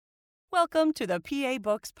Welcome to the PA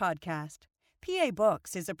Books Podcast. PA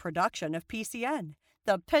Books is a production of PCN,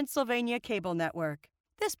 the Pennsylvania Cable Network.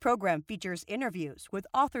 This program features interviews with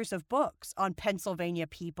authors of books on Pennsylvania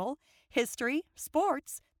people, history,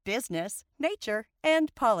 sports, business, nature,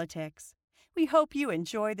 and politics. We hope you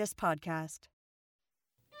enjoy this podcast.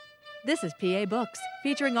 This is PA Books,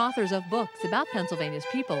 featuring authors of books about Pennsylvania's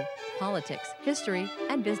people, politics, history,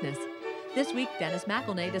 and business. This week, Dennis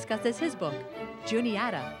McElnay discusses his book,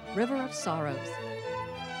 Juniata, River of Sorrows.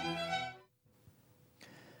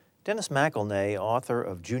 Dennis McElnay, author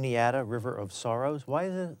of Juniata, River of Sorrows. Why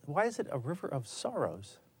is it a river of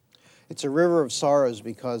sorrows? It's a river of sorrows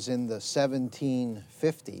because in the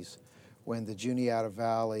 1750s, when the Juniata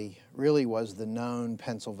Valley really was the known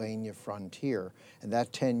Pennsylvania frontier, in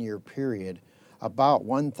that 10-year period, about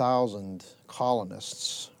 1,000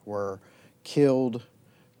 colonists were killed,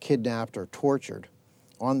 kidnapped, or tortured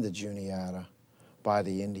on the Juniata by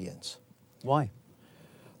the Indians. Why?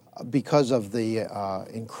 Because of the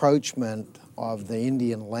encroachment of the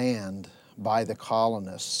Indian land by the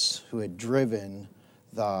colonists who had driven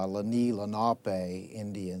the Lenape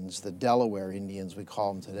Indians, the Delaware Indians we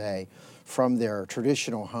call them today, from their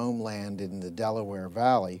traditional homeland in the Delaware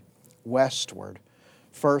Valley westward,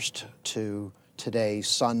 first to today's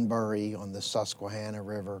Sunbury on the Susquehanna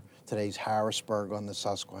River, today's Harrisburg on the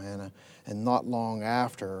Susquehanna, and not long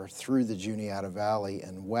after through the Juniata Valley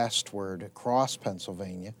and westward across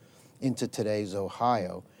Pennsylvania into today's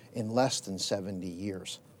Ohio in less than 70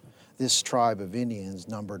 years. This tribe of Indians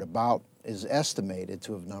is estimated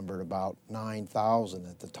to have numbered about 9,000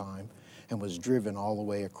 at the time and was driven all the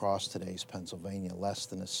way across today's Pennsylvania less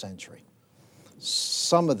than a century.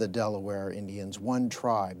 Some of the Delaware Indians, one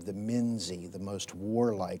tribe, the Minzi, the most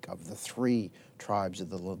warlike of the three tribes of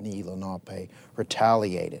the Lenape,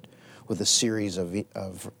 retaliated with a series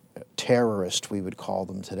of terrorist, we would call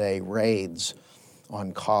them today, raids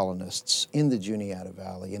on colonists in the Juniata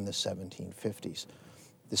Valley in the 1750s.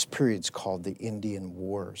 This period's called the Indian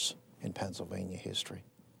Wars in Pennsylvania history.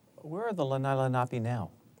 Where are the Lenape now?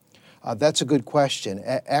 That's a good question.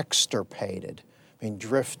 Extirpated,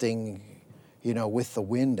 drifting, with the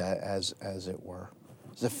wind, as it were.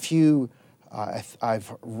 There's a few,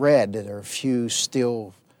 I've read that there are a few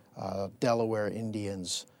still Delaware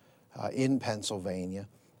Indians in Pennsylvania,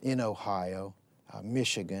 in Ohio,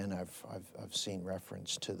 Michigan. I've seen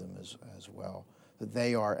reference to them as well.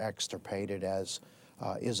 They are extirpated, as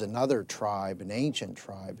is another tribe, an ancient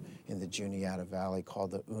tribe in the Juniata Valley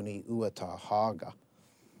called the Uni-Uatahaga,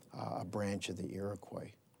 a branch of the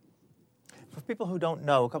Iroquois. For people who don't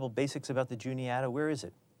know, a couple basics about the Juniata. Where is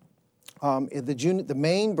it? The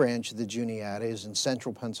main branch of the Juniata is in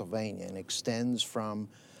central Pennsylvania and extends from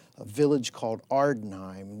a village called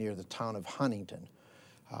Ardenheim near the town of Huntington,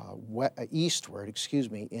 eastward,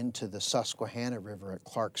 into the Susquehanna River at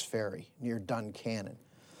Clark's Ferry near Duncannon.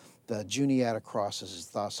 The Juniata crosses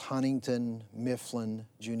thus Huntington, Mifflin,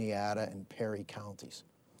 Juniata, and Perry counties.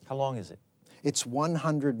 How long is it? It's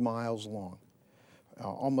 100 miles long,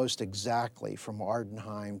 almost exactly from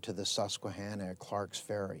Ardenheim to the Susquehanna at Clark's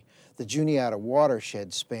Ferry. The Juniata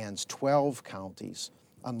watershed spans 12 counties,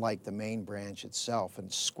 unlike the main branch itself,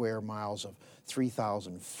 and square miles of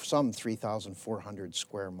 3,400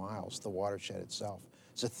 square miles, the watershed itself.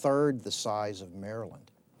 It's a third the size of Maryland.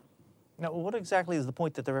 Now, what exactly is the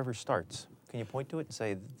point that the river starts? Can you point to it and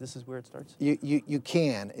say, this is where it starts? You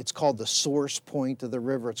can. It's called the source point of the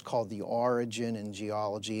river. It's called the origin in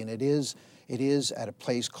geology, and it is at a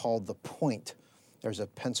place called the Point. There's a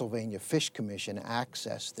Pennsylvania Fish Commission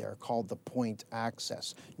access there called the Point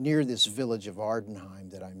Access, near this village of Ardenheim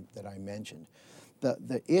that I mentioned.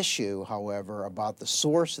 The issue, however, about the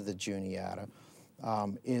source of the Juniata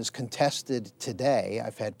is contested today.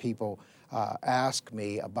 I've had people ask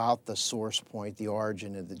me about the source point, the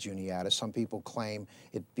origin of the Juniata. Some people claim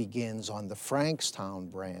it begins on the Frankstown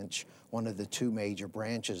branch, one of the two major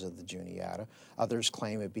branches of the Juniata. Others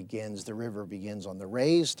claim the river begins on the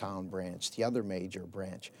Raystown branch, the other major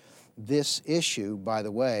branch. This issue, by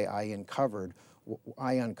the way, I uncovered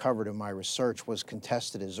in my research, was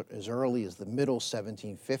contested as early as the middle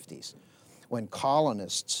 1750s, when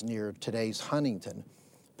colonists near today's Huntington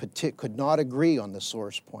could not agree on the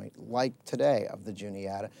source point, like today, of the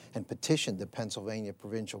Juniata, and petitioned the Pennsylvania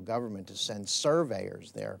provincial government to send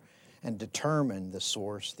surveyors there and determine the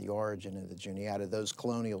source, the origin of the Juniata. Those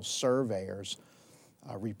colonial surveyors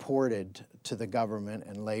reported to the government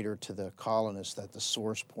and later to the colonists that the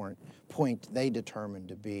source point they determined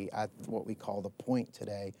to be at what we call the Point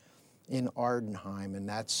today in Ardenheim, and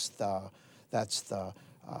that's the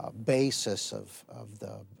basis of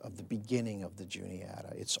the beginning of the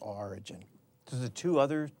Juniata, its origin. Do the two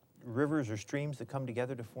other rivers or streams that come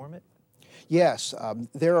together to form it? Yes,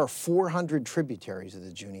 there are 400 tributaries of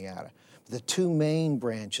the Juniata. The two main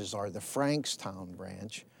branches are the Frankstown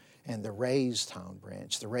branch and the Raystown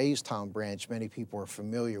branch. The Raystown branch many people are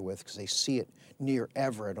familiar with because they see it near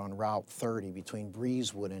Everett on Route 30 between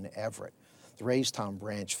Breezewood and Everett. The Raystown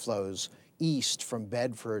branch flows east from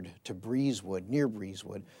Bedford to Breezewood, near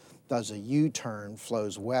Breezewood, does a U-turn,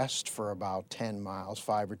 flows west for about 10 miles,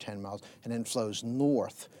 5 or 10 miles, and then flows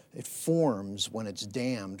north. It forms when it's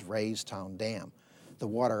dammed, Raystown Dam. The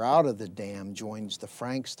water out of the dam joins the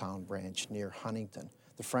Frankstown branch near Huntington.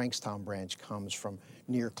 The Frankstown branch comes from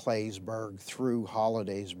near Claysburg through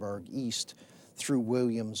Hollidaysburg, east through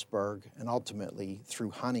Williamsburg, and ultimately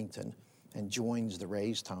through Huntington, and joins the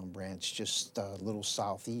Raystown branch just a little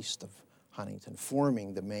southeast of Huntington,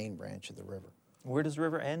 forming the main branch of the river. Where does the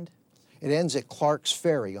river end? It ends at Clark's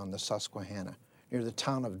Ferry on the Susquehanna, near the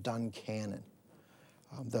town of Duncannon.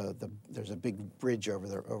 There's a big bridge over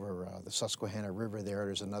the Susquehanna River there.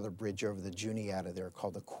 There's another bridge over the Juniata there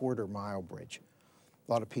called the Quarter Mile Bridge.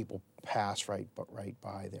 A lot of people pass right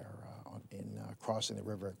by there in crossing the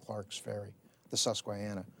river at Clark's Ferry, the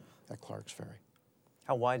Susquehanna at Clark's Ferry.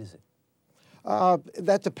 How wide is it?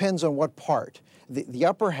 That depends on what part. The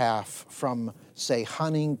upper half from, say,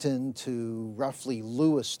 Huntington to roughly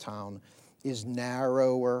Lewistown is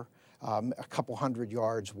narrower, a couple hundred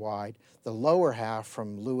yards wide. The lower half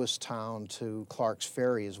from Lewistown to Clark's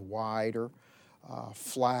Ferry is wider,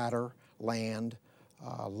 flatter land,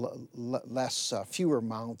 fewer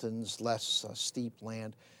mountains, less steep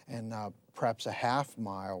land, and perhaps a half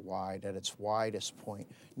mile wide at its widest point.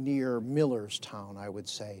 Near Millerstown, I would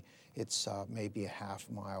say, it's maybe a half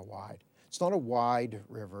mile wide. It's not a wide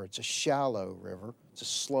river, it's a shallow river. It's a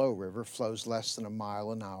slow river, flows less than a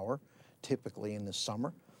mile an hour, typically in the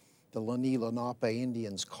summer. The Lenape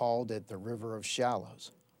Indians called it the River of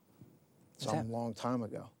Shallows long time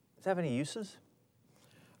ago. Does it have any uses?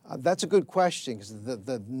 That's a good question, because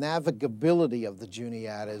the navigability of the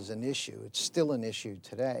Juniata is an issue. It's still an issue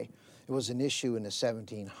today. It was an issue in the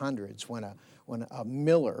 1700s when a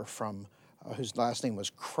miller from whose last name was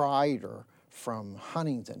Kreider from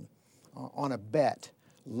Huntington, on a bet,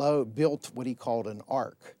 built what he called an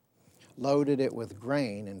ark, loaded it with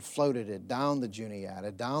grain and floated it down the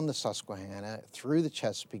Juniata, down the Susquehanna, through the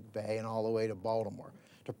Chesapeake Bay, and all the way to Baltimore,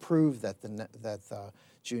 to prove that the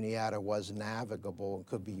Juniata was navigable and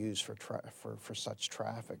could be used for such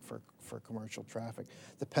traffic, for commercial traffic.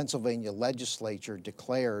 The Pennsylvania legislature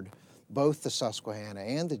declared both the Susquehanna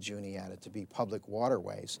and the Juniata to be public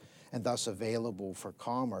waterways, and thus available for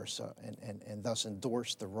commerce, and thus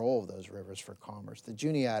endorsed the role of those rivers for commerce. The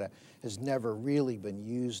Juniata has never really been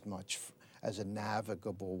used much as a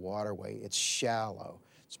navigable waterway. It's shallow.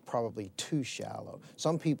 It's probably too shallow.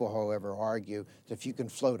 Some people, however, argue that if you can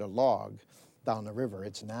float a log down the river,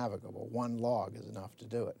 it's navigable. One log is enough to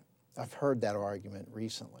do it. I've heard that argument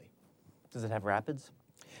recently. Does it have rapids?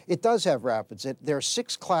 It does have rapids. There are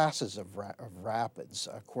 6 classes of rapids,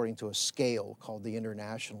 according to a scale called the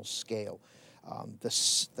International Scale.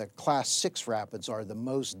 The Class 6 rapids are the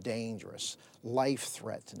most dangerous,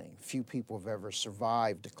 life-threatening. Few people have ever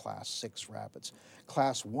survived a Class 6 rapids.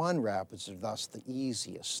 Class 1 rapids are thus the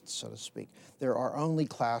easiest, so to speak. There are only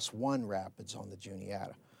Class 1 rapids on the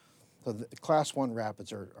Juniata. So the Class 1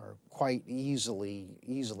 rapids are quite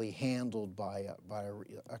easily handled by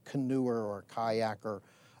a canoer or a kayaker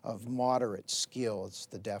of moderate skill. It's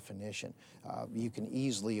the definition. You can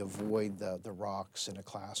easily avoid the rocks in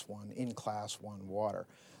Class 1 water.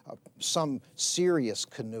 Some serious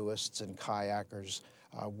canoeists and kayakers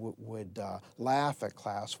would laugh at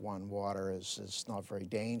Class 1 water as it's not very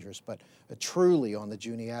dangerous, but truly on the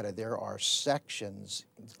Juniata there are sections,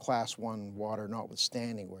 Class 1 water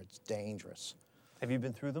notwithstanding, where it's dangerous. Have you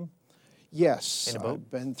been through them? Yes. In a boat? I've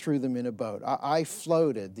been through them in a boat. I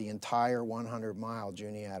floated the entire 100-mile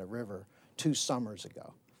Juniata River 2 summers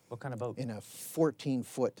ago. What kind of boat? In a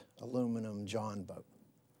 14-foot aluminum John boat,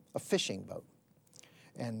 a fishing boat,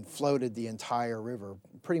 and floated the entire river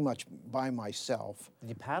pretty much by myself. Did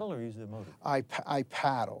you paddle or use the motor? I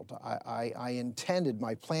paddled.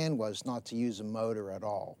 My plan was not to use a motor at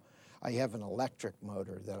all. I have an electric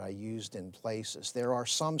motor that I used in places. There are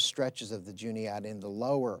some stretches of the Juniata in the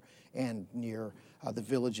lower end near the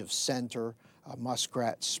village of Center,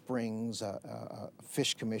 Muskrat Springs,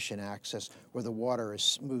 Fish Commission access, where the water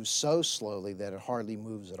moves so slowly that it hardly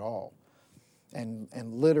moves at all. And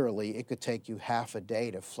literally, it could take you half a day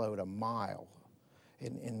to float a mile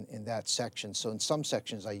in that section. So in some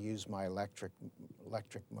sections, I use my electric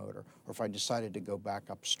motor, or if I decided to go back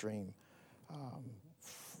upstream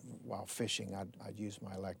while fishing, I'd use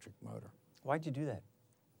my electric motor. Why'd you do that?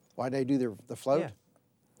 Why did I do the float? Yeah.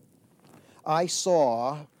 I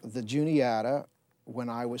saw the Juniata when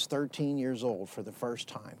I was 13 years old for the first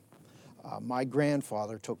time. My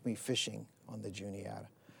grandfather took me fishing on the Juniata.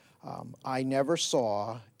 I never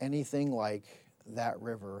saw anything like that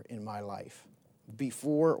river in my life,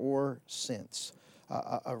 before or since.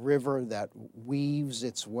 A river that weaves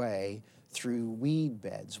its way through weed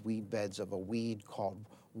beds of a weed called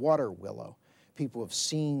water willow. People have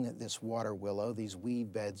seen this water willow, these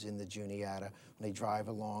weed beds in the Juniata, when they drive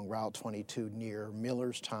along Route 22 near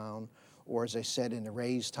Millerstown, or as I said, in the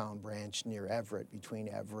Raystown branch near Everett, between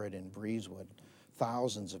Everett and Breezewood.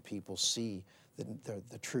 Thousands of people see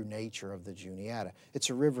the true nature of the Juniata. It's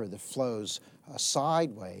a river that flows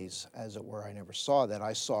sideways, as it were. I never saw that.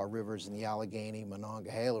 I saw rivers in the Allegheny,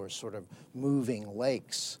 Monongahela, as sort of moving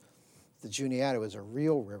lakes. The Juniata was a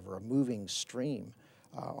real river, a moving stream,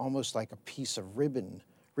 almost like a piece of ribbon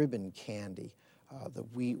candy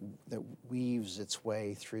that weaves its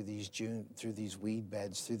way through these weed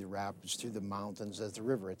beds, through the rapids, through the mountains, as the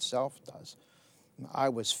river itself does. I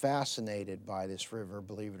was fascinated by this river,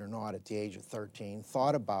 believe it or not, at the age of 13,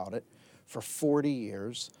 thought about it for 40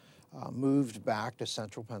 years, moved back to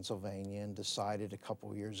central Pennsylvania and decided a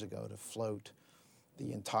couple years ago to float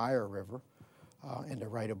the entire river and to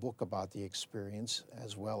write a book about the experience,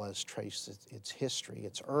 as well as trace its history.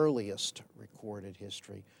 Its earliest recorded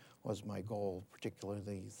history was my goal,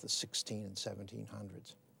 particularly the 16 and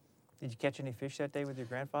 1700s. Did you catch any fish that day with your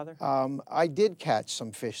grandfather? I did catch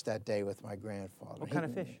some fish that day with my grandfather. What kind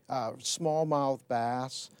of fish? Smallmouth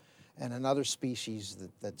bass and another species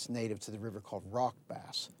that's native to the river called rock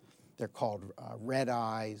bass. They're called red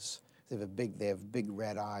eyes. They have big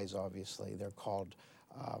red eyes, obviously. They're called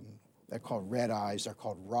red eyes. They're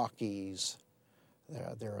called rockies.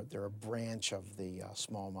 They're a branch of the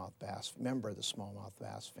smallmouth bass, member of the smallmouth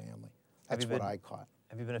bass family. That's what I caught.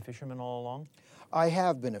 Have you been a fisherman all along? I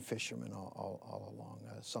have been a fisherman all along.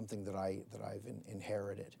 Something that I've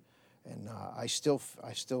inherited, and I still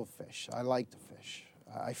fish. I like to fish.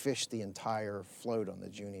 I fished the entire float on the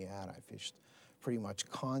Juniata. I fished pretty much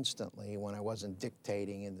constantly when I wasn't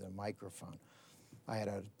dictating into the microphone. I had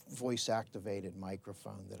a voice-activated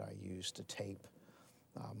microphone that I used to tape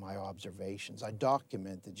my observations. I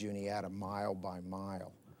document the Juniata mile by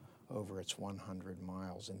mile over its 100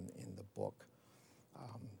 miles in the book.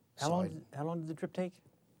 How long did the trip take?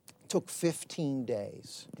 It took 15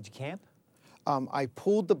 days. Did you camp? I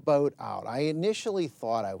pulled the boat out. I initially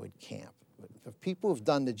thought I would camp, but if people who've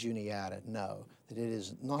done the Juniata know that it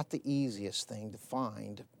is not the easiest thing to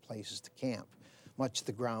find places to camp. Much of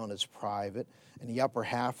the ground is private. In the upper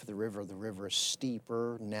half of the river is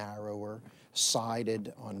steeper, narrower,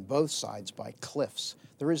 sided on both sides by cliffs.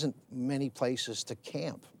 There isn't many places to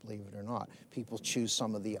camp, believe it or not. People choose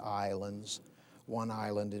some of the islands. One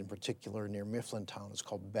island in particular near Mifflintown is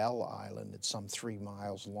called Bell Island. It's some 3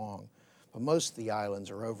 miles long. But most of the islands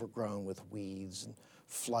are overgrown with weeds and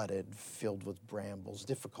flooded, filled with brambles,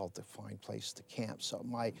 difficult to find places to camp. So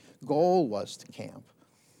my goal was to camp,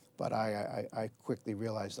 but I quickly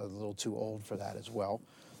realized I was a little too old for that as well.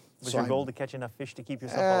 Was your goal to catch enough fish to keep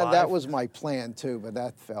yourself alive? That was my plan too, but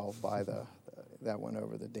that fell by that went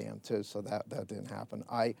over the dam too, so that didn't happen.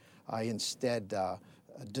 I instead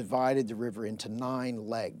divided the river into 9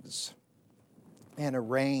 legs and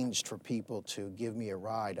arranged for people to give me a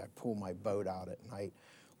ride. I pulled my boat out at night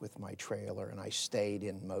with my trailer, and I stayed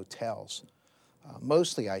in motels.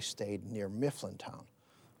 Mostly I stayed near Mifflintown,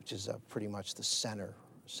 which is pretty much the center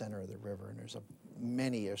of the river, and there's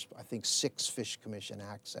I think 6 Fish Commission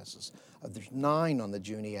accesses. There's 9 on the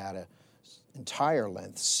Juniata entire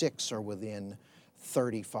length. 6 are within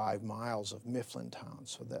 35 miles of Mifflintown,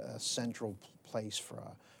 so the central place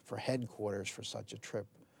for headquarters for such a trip.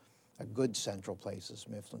 A good central place is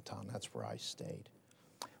Mifflintown. That's where I stayed.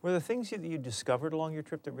 Were there things that you discovered along your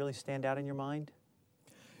trip that really stand out in your mind?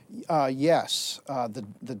 Yes.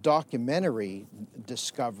 The documentary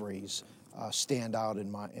discoveries stand out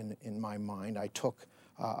in my mind. I took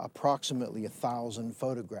approximately 1,000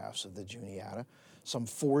 photographs of the Juniata, some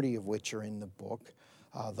 40 of which are in the book.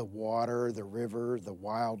 The water, the river, the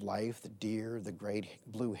wildlife, the deer, the great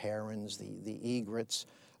blue herons, the egrets,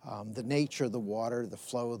 the nature of the water, the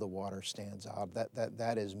flow of the water stands out.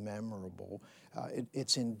 That is memorable.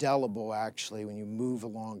 It's indelible, actually, when you move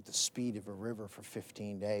along the speed of a river for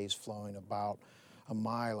 15 days, flowing about a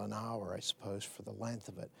mile an hour, I suppose, for the length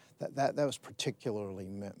of it. That was particularly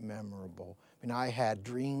memorable. I mean, I had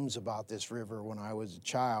dreams about this river when I was a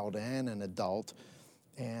child and an adult,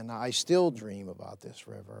 and I still dream about this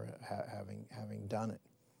river, having done it.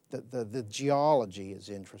 The geology is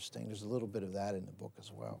interesting. There's a little bit of that in the book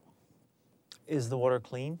as well. Is the water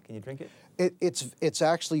clean? Can you drink it? It's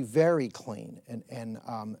actually very clean, and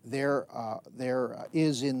there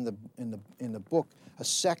is in the book a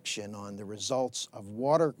section on the results of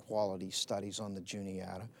water quality studies on the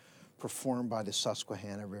Juniata performed by the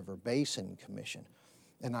Susquehanna River Basin Commission,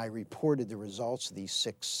 and I reported the results of these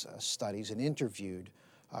 6 studies and interviewed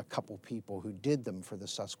a couple people who did them for the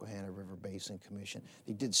Susquehanna River Basin Commission.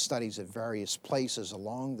 They did studies at various places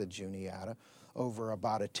along the Juniata over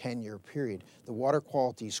about a 10-year period. The water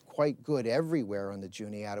quality is quite good everywhere on the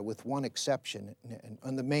Juniata, with one exception,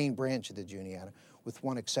 on the main branch of the Juniata, with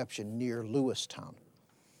one exception near Lewistown.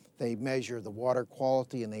 They measure the water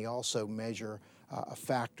quality, and they also measure a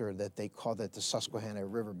factor that they call, that the Susquehanna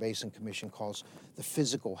River Basin Commission calls the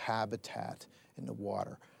physical habitat in the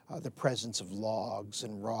water. The presence of logs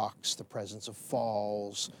and rocks, the presence of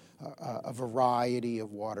falls, a variety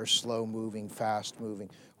of water, slow-moving, fast-moving,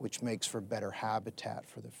 which makes for better habitat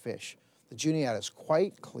for the fish. The Juniata is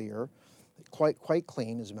quite clear, quite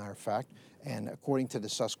clean, as a matter of fact, and according to the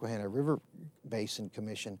Susquehanna River Basin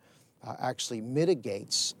Commission, actually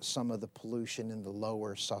mitigates some of the pollution in the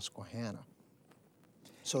lower Susquehanna.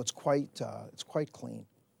 So it's quite clean.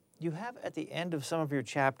 You have at the end of some of your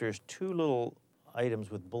chapters 2 little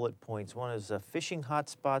items with bullet points. One is fishing hot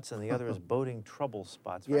spots, and the other is boating trouble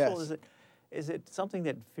spots. First of all, is it something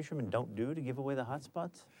that fishermen don't do to give away the hot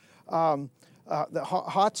spots? The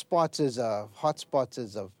hot spots is a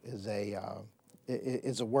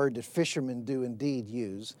word that fishermen do indeed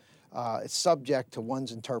use. It's subject to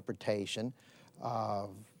one's interpretation,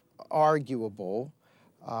 arguable,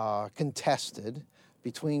 contested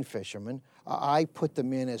between fishermen. I put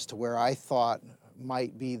them in as to where I thought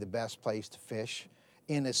might be the best place to fish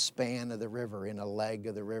in a span of the river, in a leg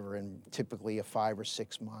of the river, in typically a 5 or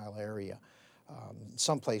 6 mile area.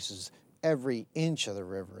 Some places, every inch of the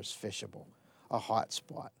river is fishable, a hot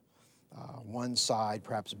spot. One side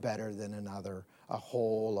perhaps better than another, a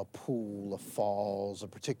hole, a pool, a falls, a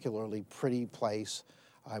particularly pretty place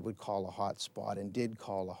I would call a hot spot, and did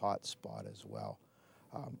call a hot spot as well.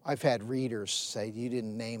 I've had readers say, you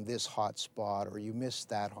didn't name this hot spot, or you missed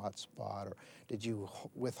that hot spot, or did you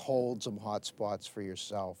withhold some hot spots for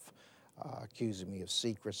yourself, accusing me of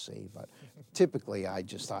secrecy. But typically I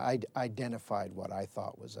identified what I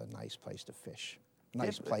thought was a nice place to fish,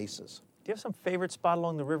 nice places. Do you have some favorite spot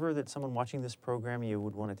along the river that someone watching this program you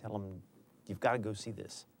would want to tell them, you've got to go see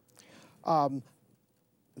this?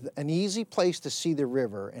 An easy place to see the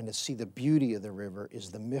river and to see the beauty of the river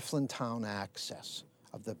is the Mifflintown access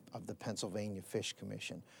of the Pennsylvania Fish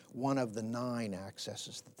Commission, one of the 9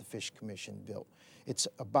 accesses that the Fish Commission built. It's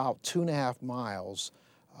about 2.5 miles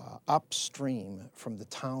upstream from the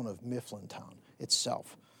town of Mifflintown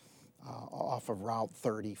itself, off of Route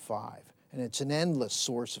 35. And it's an endless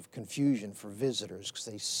source of confusion for visitors because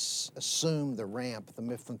they assume the ramp, the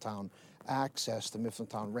Mifflintown access, the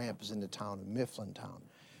Mifflintown ramp is in the town of Mifflintown,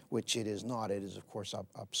 which it is not. It is, of course,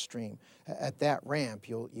 upstream. At that ramp,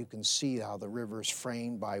 you can see how the river is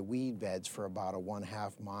framed by weed beds for about a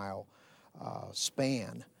 1/2 mile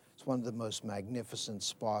span. It's one of the most magnificent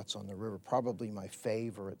spots on the river, probably my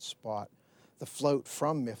favorite spot. The float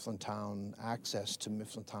from Mifflintown access to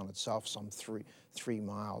Mifflintown itself, some 3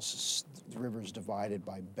 miles. The river is divided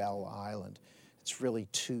by Bell Island. It's really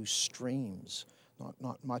 2 streams,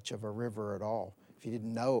 not much of a river at all. If you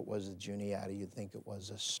didn't know it was the Juniata, you'd think it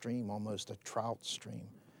was a stream, almost a trout stream.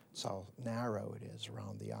 That's how narrow it is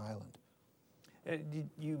around the island.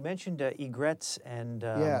 You mentioned egrets and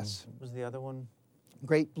yes. What was the other one?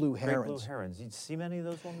 Great blue herons. Great blue herons. Did you see many of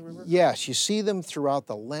those along the river? Yes, you see them throughout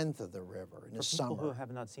the length of the river in the summer. For people who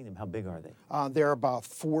have not seen them, how big are they? They're about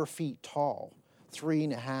 4 feet tall,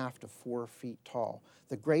 3.5 to 4 feet tall.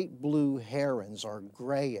 The great blue herons are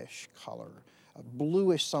grayish color,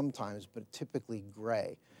 bluish sometimes, but typically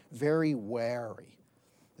gray, very wary.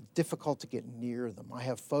 Difficult to get near them. I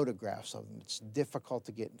have photographs of them. It's difficult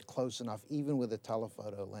to get close enough, even with a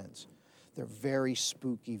telephoto lens. They're very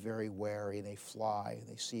spooky, very wary. They fly.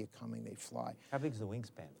 They see it coming, they fly. How big is the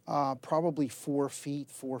wingspan? Probably 4 feet,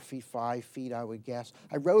 5 feet, I would guess.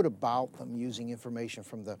 I wrote about them using information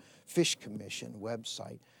from the Fish Commission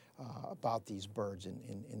website about these birds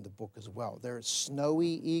in the book as well. There's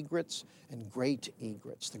snowy egrets and great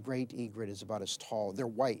egrets. The great egret is about as tall. They're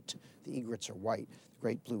white. The egrets are white. The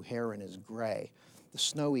great blue heron is gray. The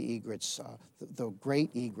snowy egrets, the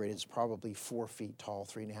great egret is probably 4 feet tall,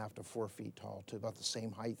 3.5 to 4 feet tall, to about the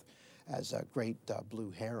same height as a great blue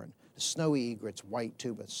heron. The snowy egret's white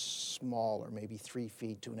too, but smaller, maybe 3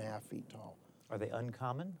 feet, 2.5 feet tall. Are they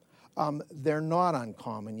uncommon? They're not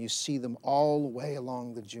uncommon. You see them all the way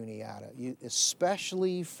along the Juniata,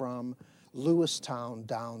 especially from Lewistown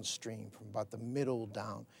downstream, from about the middle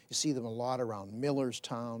down. You see them a lot around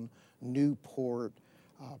Millerstown, Newport,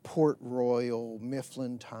 Port Royal,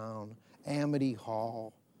 Mifflintown, Amity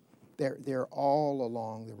Hall. They're all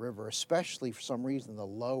along the river, especially for some reason the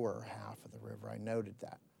lower half of the river. I noted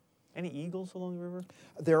that. Any eagles along the river?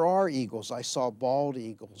 There are eagles. I saw bald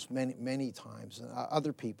eagles many times. And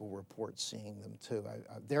other people report seeing them too.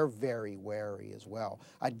 They're very wary as well.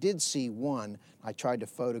 I did see one. I tried to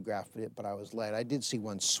photograph it, but I was late. I did see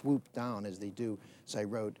one swoop down, as they do, as I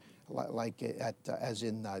wrote, as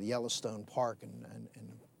in Yellowstone Park, and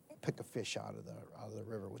pick a fish out of the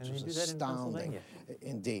river, which was astounding.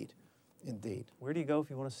 Indeed. Where do you go if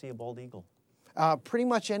you want to see a bald eagle? Pretty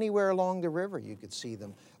much anywhere along the river you could see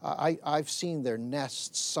them. I've seen their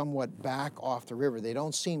nests somewhat back off the river. They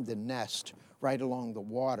don't seem to nest right along the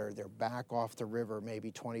water. They're back off the river,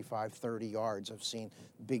 maybe 25, 30 yards. I've seen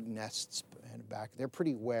big nests and back. They're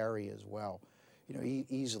pretty wary as well,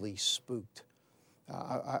 easily spooked.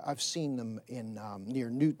 I've seen them in near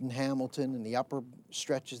Newton Hamilton in the upper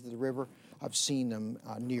stretches of the river. I've seen them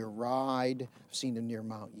near Ryde. I've seen them near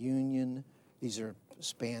Mount Union. These are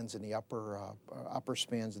spans in the upper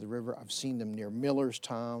spans of the river. I've seen them near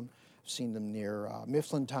Millerstown. I've seen them near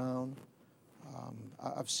Mifflintown.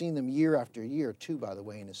 I've seen them year after year, too, by the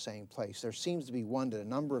way, in the same place. There seems to be one that a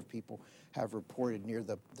number of people have reported near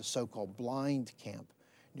the so-called blind camp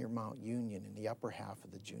near Mount Union in the upper half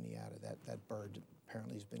of the Juniata. That bird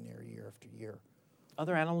apparently has been there year after year.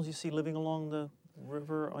 Other animals you see living along the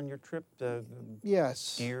river on your trip?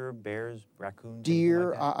 Yes. Deer, bears, raccoons?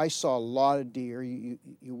 Deer. Like I saw a lot of deer. You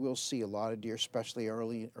will see a lot of deer, especially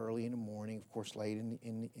early in the morning. Of course, late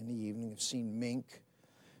in the evening. I've seen mink.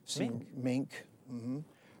 Mink.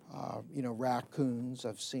 Mm-hmm. Raccoons.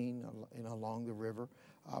 I've seen along the river.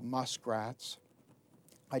 Muskrats.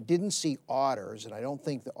 I didn't see otters, and I don't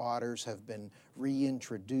think the otters have been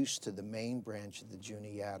reintroduced to the main branch of the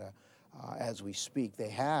Juniata as we speak. They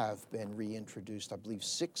have been reintroduced. I believe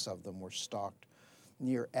 6 of them were stocked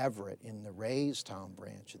near Everett in the Raystown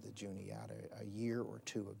branch of the Juniata a year or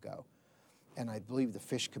 2 ago. And I believe the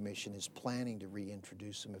Fish Commission is planning to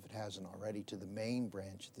reintroduce them, if it hasn't already, to the main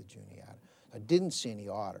branch of the Juniata. I didn't see any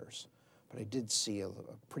otters, but I did see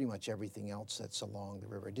pretty much everything else that's along the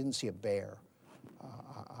river. I didn't see a bear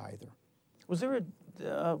either. Was there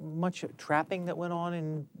much trapping that went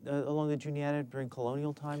on along the Juniata during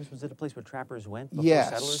colonial times? Was it a place where trappers went before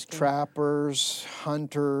settlers came? Trappers,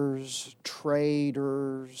 hunters,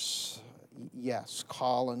 traders, yes,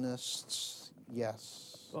 colonists,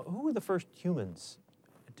 yes. Well, who were the first humans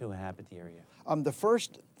to inhabit the area?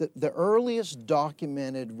 The earliest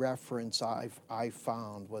documented reference I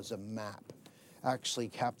found was a map. Actually,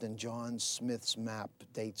 Captain John Smith's map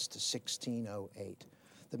dates to 1608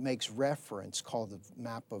 that makes reference, called the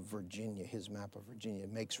Map of Virginia, his Map of Virginia.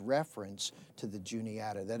 It makes reference to the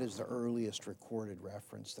Juniata. That is the earliest recorded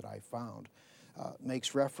reference that I found.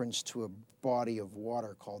 Makes reference to a body of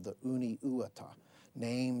water called the Uniuata,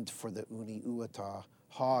 named for the Uniuata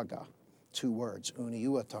Haga. 2 words.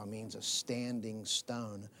 Uniuata means a standing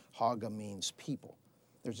stone. Haga means people.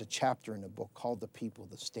 There's a chapter in the book called The People,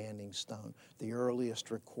 the Standing Stone, the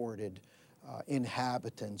earliest recorded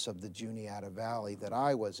inhabitants of the Juniata Valley that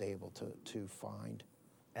I was able to find.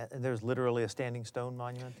 And there's literally a standing stone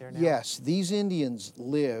monument there now? Yes, these Indians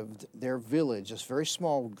lived, their village, this very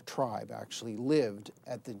small tribe actually, lived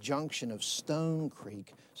at the junction of Stone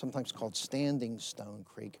Creek, sometimes called Standing Stone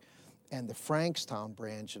Creek, and the Frankstown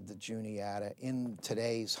branch of the Juniata in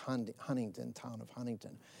today's Huntington, town of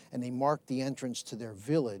Huntington. And they marked the entrance to their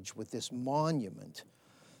village with this monument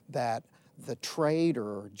that the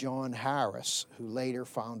trader John Harris, who later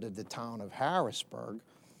founded the town of Harrisburg,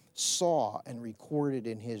 saw and recorded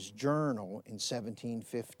in his journal in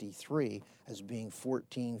 1753 as being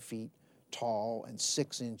 14 feet tall and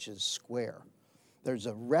 6 inches square. There's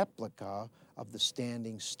a replica of the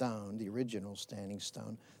standing stone, the original standing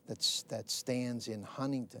stone, that stands in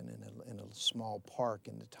Huntington in a small park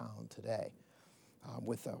in the town today,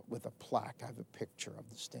 with a plaque. I have a picture of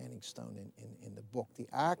the standing stone in the book. The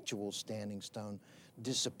actual standing stone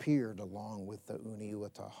disappeared along with the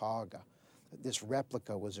Uniuata Haga. This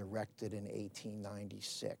replica was erected in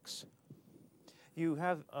 1896. You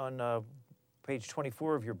have on page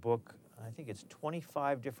 24 of your book, I think it's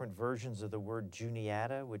 25 different versions of the word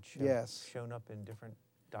Juniata, which have shown up in different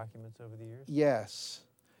documents over the years? Yes.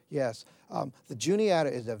 The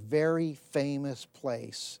Juniata is a very famous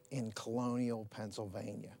place in colonial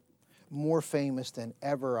Pennsylvania, more famous than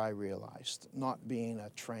ever I realized, not being a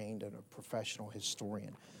trained and a professional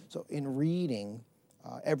historian. So in reading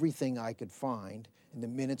everything I could find in the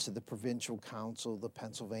minutes of the Provincial Council, the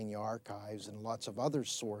Pennsylvania Archives, and lots of other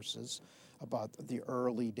sources about the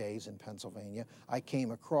early days in Pennsylvania, I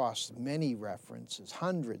came across many references,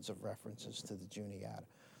 hundreds of references to the Juniata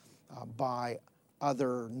by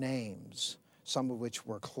other names, some of which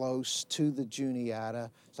were close to the Juniata,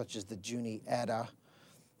 such as the Juniata,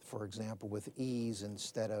 for example, with E's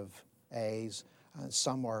instead of A's.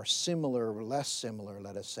 Some are similar, or less similar,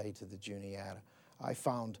 let us say, to the Juniata. I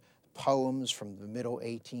found poems from the middle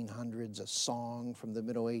 1800s, a song from the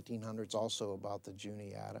middle 1800s also about the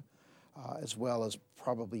Juniata, as well as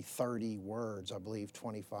probably 30 words, I believe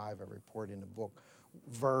 25 I report in the book,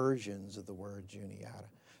 versions of the word Juniata.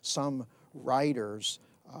 Some writers,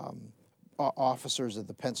 officers of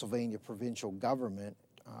the Pennsylvania provincial government,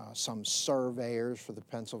 some surveyors for the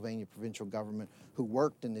Pennsylvania provincial government who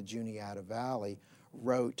worked in the Juniata Valley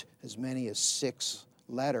wrote as many as 6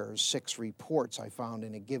 letters, 6 reports I found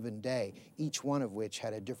in a given day, each one of which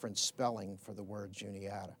had a different spelling for the word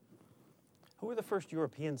Juniata. Who were the first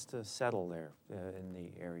Europeans to settle there in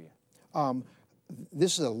the area?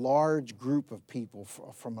 This is a large group of people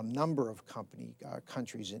from a number of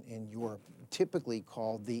countries in Europe, typically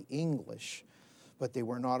called the English, but they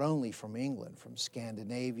were not only from England, from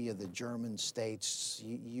Scandinavia, the German states,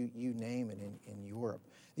 you name it in Europe.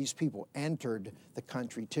 These people entered the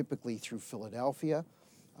country typically through Philadelphia.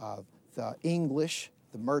 The English,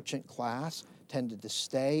 the merchant class, tended to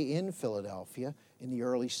stay in Philadelphia in the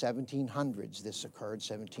early 1700s. This occurred,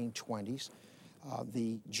 1720s.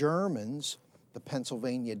 The Germans, the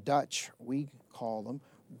Pennsylvania Dutch, we call them,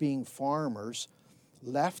 being farmers,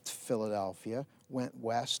 left Philadelphia, went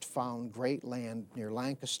west, found great land near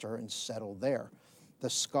Lancaster, and settled there. The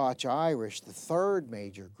Scotch-Irish, the third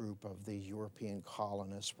major group of the European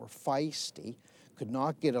colonists, were feisty, could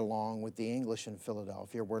not get along with the English in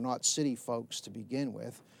Philadelphia, were not city folks to begin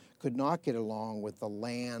with, could not get along with the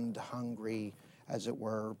land-hungry, as it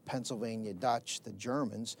were, Pennsylvania Dutch, the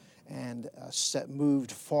Germans, and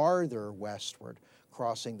moved farther westward,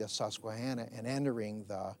 crossing the Susquehanna and entering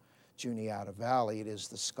the Juniata Valley. It is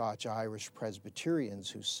the Scotch-Irish Presbyterians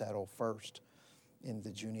who settle first in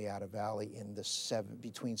the Juniata Valley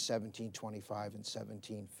between 1725 and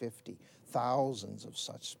 1750. Thousands of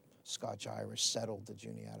such Scotch-Irish settled the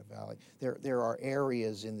Juniata Valley. There are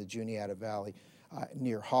areas in the Juniata Valley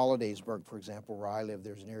near Hollidaysburg, for example, where I live.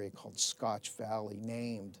 There's an area called Scotch Valley,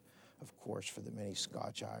 named, of course, for the many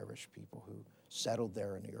Scotch-Irish people who settled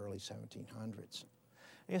there in the early 1700s.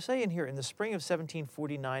 You say in here, in the spring of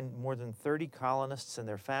 1749, more than 30 colonists and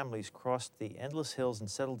their families crossed the endless hills and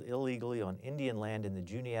settled illegally on Indian land in the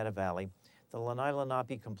Juniata Valley. The Lenni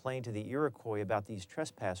Lenape complained to the Iroquois about these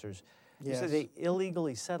trespassers. Yes. You said they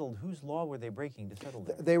illegally settled. Whose law were they breaking to settle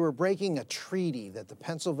there? They were breaking a treaty that the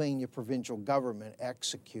Pennsylvania provincial government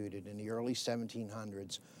executed in the early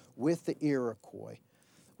 1700s with the Iroquois,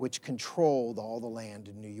 which controlled all the land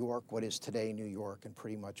in New York, what is today New York, and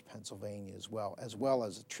pretty much Pennsylvania as well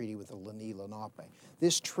as a treaty with the Lenni Lenape.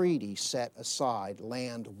 This treaty set aside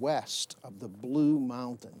land west of the Blue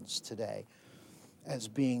Mountains today as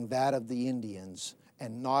being that of the Indians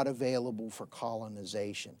and not available for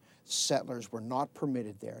colonization. Settlers were not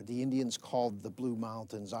permitted there. The Indians called the Blue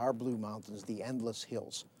Mountains, our Blue Mountains, the Endless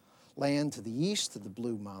Hills. Land to the east of the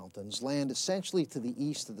Blue Mountains, land essentially to the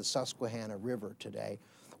east of the Susquehanna River today,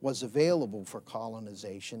 was available for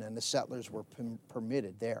colonization, and the settlers were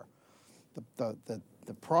permitted there.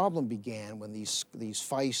 The problem began when these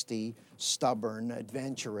feisty, stubborn,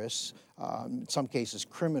 adventurous, in some cases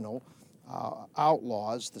criminal,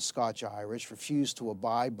 outlaws, the Scotch-Irish, refused to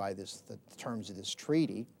abide by the terms of this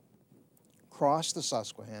treaty, crossed the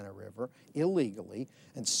Susquehanna River illegally,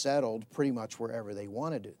 and settled pretty much wherever they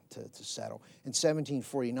wanted to settle. In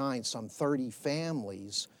 1749, some 30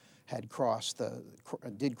 families did cross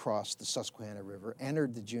the Susquehanna River,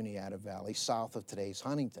 entered the Juniata Valley south of today's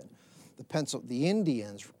Huntington. The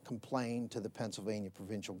Indians complained to the Pennsylvania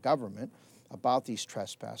provincial government about these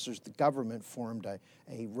trespassers. The government formed a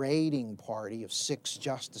raiding party of 6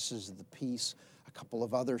 justices of the peace, a couple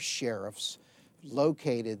of other sheriffs,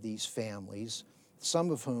 located these families, some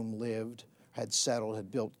of whom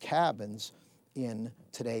had built cabins in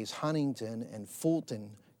today's Huntington and Fulton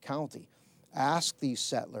County. Approached these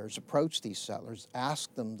settlers,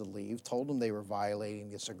 asked them to leave, told them they were violating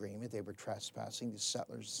this agreement, they were trespassing. The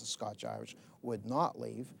settlers, the Scotch-Irish, would not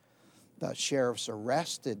leave. The sheriffs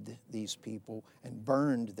arrested these people and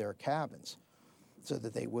burned their cabins so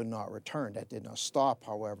that they would not return. That did not stop,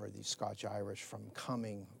 however, the Scotch-Irish from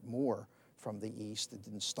coming more from the east. It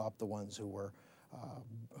didn't stop the ones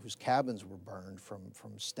whose cabins were burned from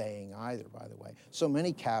staying either, by the way. So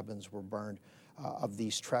many cabins were burned. of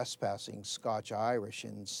these trespassing Scotch-Irish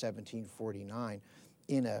in 1749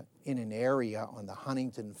 in an area on the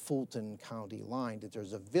Huntington-Fulton County line that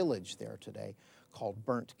there's a village there today called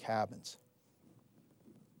Burnt Cabins.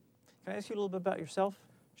 Can I ask you a little bit about yourself?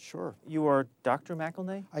 Sure. You are Dr.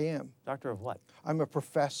 McElnay? I am. Doctor of what? I'm a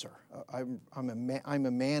professor. I'm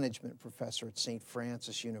a management professor at St.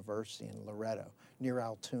 Francis University in Loretto, near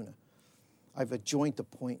Altoona. I have a joint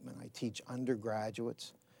appointment. I teach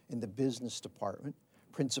undergraduates in the business department,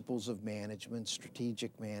 principles of management,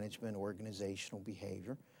 strategic management, organizational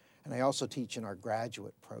behavior. And I also teach in our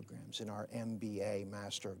graduate programs, in our MBA,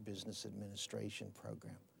 Master of Business Administration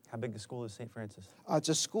program. How big a school is St. Francis? It's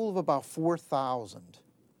a school of about 4,000,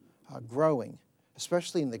 growing,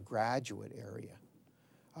 especially in the graduate area.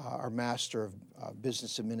 Our Master of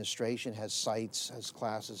Business Administration has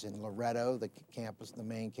classes in Loretto, the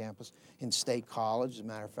main campus, in State College, as a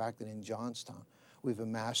matter of fact, and in Johnstown. We have a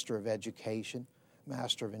Master of Education,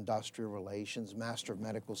 Master of Industrial Relations, Master of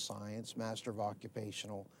Medical Science, Master of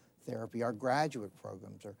Occupational Therapy. Our graduate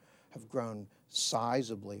programs have grown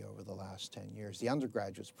sizably over the last 10 years. The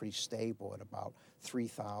undergraduate's pretty stable at about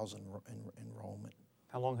 3,000 enrollment.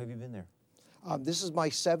 How long have you been there? This is my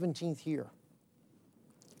 17th year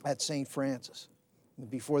at St. Francis.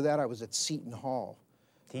 Before that, I was at Seton Hall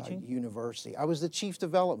University. I was the Chief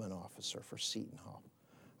Development Officer for Seton Hall.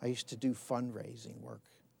 I used to do fundraising work.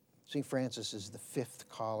 St. Francis is the 5th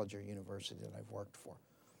college or university that I've worked for.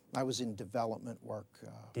 I was in development work.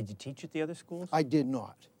 Did you teach at the other schools? I did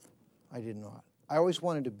not. I always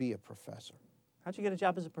wanted to be a professor. How'd you get a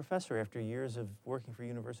job as a professor after years of working for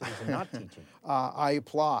universities and not teaching? I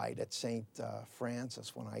applied at St.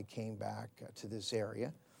 Francis when I came back to this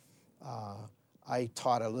area. I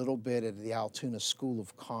taught a little bit at the Altoona School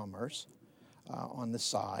of Commerce on the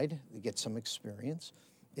side to get some experience.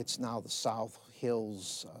 It's now the South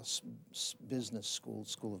Hills Business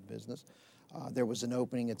School of Business. There was an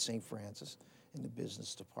opening at St. Francis in the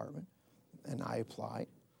business department, and I applied,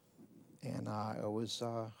 and I was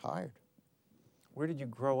hired. Where did you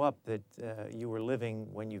grow up that you were living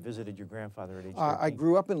when you visited your grandfather at age 13? I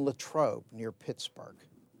grew up in Latrobe, near Pittsburgh.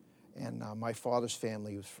 And my father's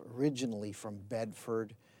family was originally from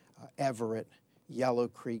Bedford, Everett, Yellow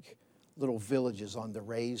Creek, little villages on the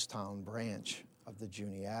Raystown branch of the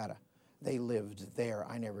Juniata. They lived there.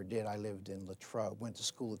 I never did. I lived in Latrobe. Went to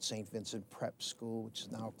school at St. Vincent Prep School, which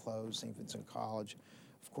is now closed, St. Vincent College,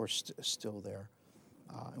 of course, still there.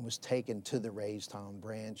 And was taken to the Raystown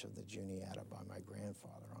branch of the Juniata by my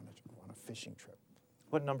grandfather on a fishing trip.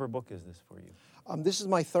 What number book is this for you? This is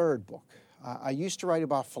my 3rd book. I used to write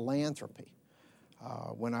about philanthropy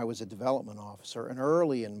when I was a development officer, and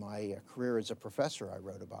early in my career as a professor I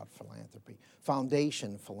wrote about philanthropy,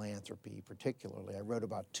 foundation philanthropy particularly. I wrote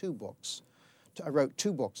about 2 books. I wrote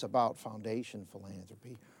 2 books about foundation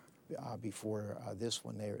philanthropy before this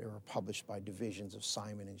one. They were published by divisions of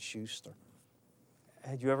Simon & Schuster.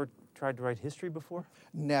 Had you ever tried to write history before?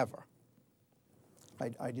 Never.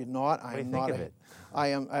 I did not. What do you think of it? I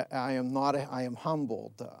am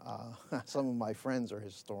humbled. Some of my friends are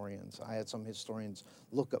historians. I had some historians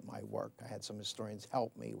look at my work. I had some historians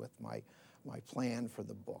help me with my plan for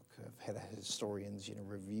the book. I've had historians,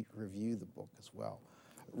 review the book as well.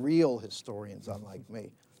 Real historians, unlike me.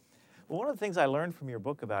 Well, one of the things I learned from your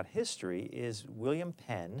book about history is William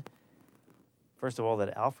Penn. First of all,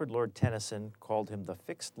 that Alfred Lord Tennyson called him the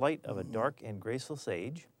fixed light of a dark and graceless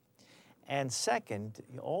age. And second,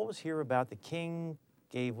 you always hear about the king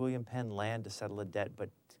gave William Penn land to settle a debt, but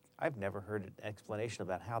I've never heard an explanation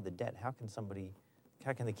about how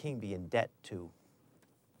how can the king be in debt to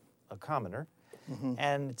a commoner? Mm-hmm.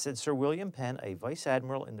 And it said Sir William Penn, a vice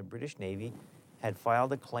admiral in the British Navy, had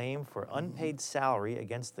filed a claim for unpaid salary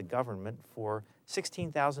against the government for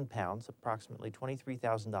 £16,000, approximately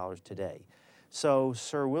 $23,000 today. So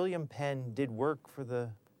Sir William Penn did work for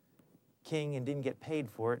the king and didn't get paid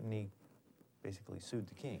for it, and he basically sued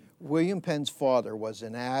the king. William Penn's father was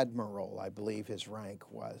an admiral, I believe his rank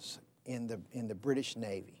was, in the British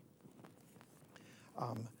Navy.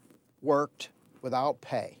 Worked without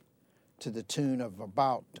pay to the tune of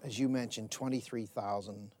about, as you mentioned,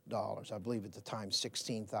 $23,000. I believe at the time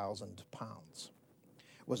 16,000 pounds.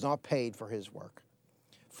 Was not paid for his work.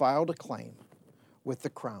 Filed a claim with the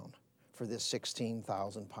Crown for this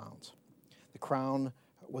 16,000 pounds. The Crown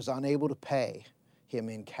was unable to pay him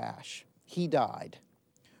in cash. He died.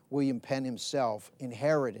 William Penn himself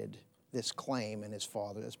inherited this claim and his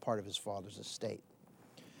father as part of his father's estate.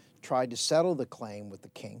 Tried to settle the claim with the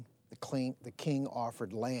king. The king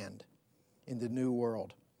offered land in the New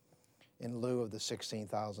World in lieu of the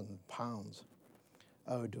 16,000 pounds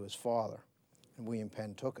owed to his father, and William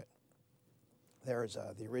Penn took it. There's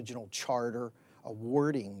the original charter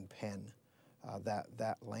awarding Penn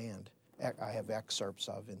that land. I have excerpts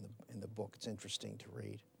of in the book. It's interesting to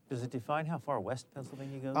read. Does it define how far west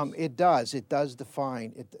Pennsylvania goes? It does. It does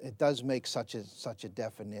define. It does make such a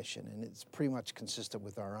definition, and it's pretty much consistent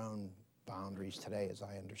with our own boundaries today, as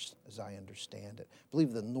I understand it. I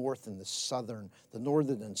believe the northern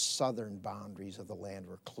and southern boundaries of the land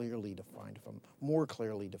were clearly defined, more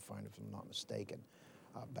clearly defined, if I'm not mistaken,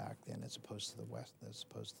 back then, as opposed to the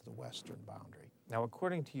western boundary. Now,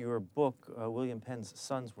 according to your book, William Penn's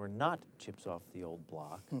sons were not chips off the old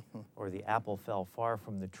block, or the apple fell far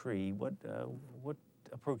from the tree. What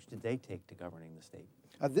approach did they take to governing the state?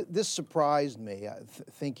 This surprised me,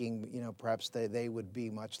 thinking perhaps they would be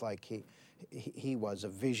much like he was, a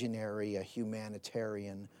visionary, a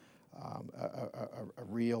humanitarian, a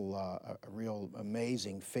real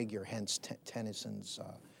amazing figure. Hence Tennyson's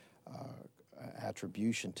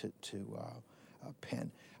attribution to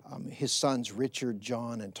Penn. His sons Richard,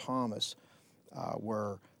 John, and Thomas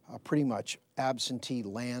were pretty much absentee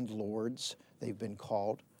landlords, they've been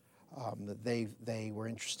called. They were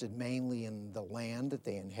interested mainly in the land that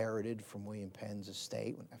they inherited from William Penn's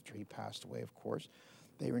estate after he passed away, of course.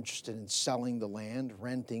 They were interested in selling the land,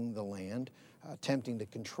 renting the land, attempting to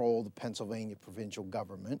control the Pennsylvania provincial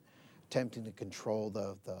government, attempting to control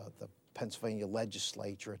the Pennsylvania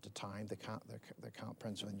legislature at the time, the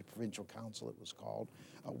Pennsylvania Provincial Council it was called,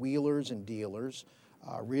 wheelers and dealers,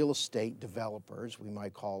 real estate developers, we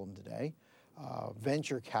might call them today,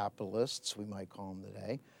 venture capitalists, we might call them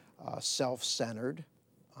today, self-centered,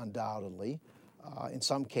 undoubtedly, in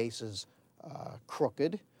some cases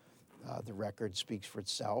crooked. The record speaks for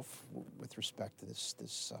itself with respect to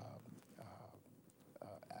this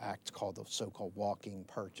act called the so-called walking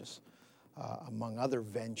purchase, among other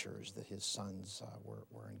ventures that his sons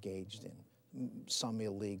were engaged in, some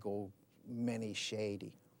illegal, many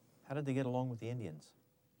shady. How did they get along with the Indians?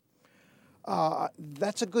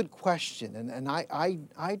 That's a good question, and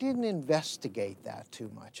I didn't investigate that too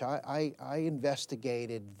much. I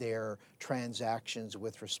investigated their transactions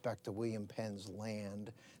with respect to William Penn's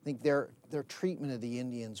land. I think their treatment of the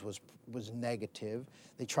Indians was negative.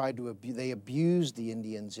 They abused the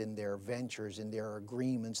Indians in their ventures, in their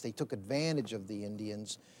agreements. They took advantage of the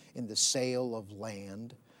Indians in the sale of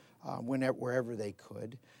land, wherever they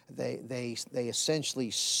could. They essentially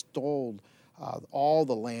stole all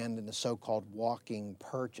the land in the so-called walking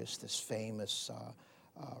purchase, this famous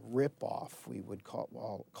rip-off, we would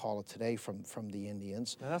call it today, from the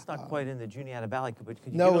Indians. Now, that's not quite in the Juniata Valley, but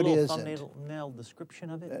could you give a little isn't. thumbnail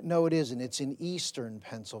description of it? No, it isn't. It's in eastern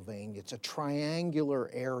Pennsylvania. It's a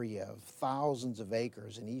triangular area of thousands of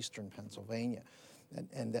acres in eastern Pennsylvania.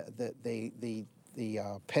 And the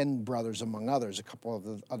Penn brothers, among others, a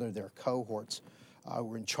couple of their cohorts,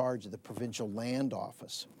 were in charge of the provincial land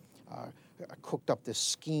office. Cooked up this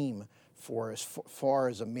scheme for as far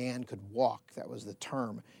as a man could walk, that was the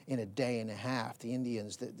term, in a day and a half. The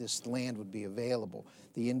Indians, this land would be available.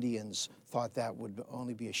 The Indians thought that would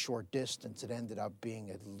only be a short distance. It ended up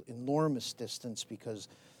being an enormous distance because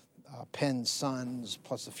Penn's sons,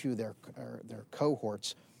 plus a few of their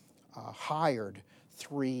cohorts, hired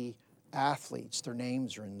 3 athletes. Their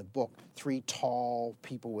names are in the book. 3 tall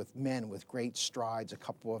men with great strides, a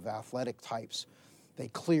couple of athletic types. They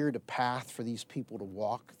cleared a path for these people to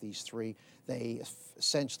walk, these 3. They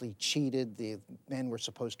essentially cheated. The men were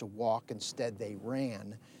supposed to walk. Instead, they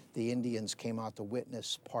ran. The Indians came out to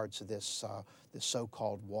witness parts of this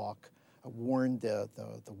so-called walk, warned the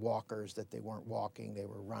walkers that they weren't walking, they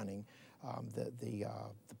were running.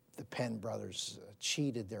 The Penn brothers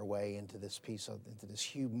cheated their way into this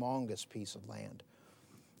humongous piece of land.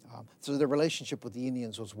 So the relationship with the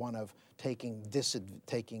Indians was one of taking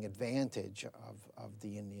advantage of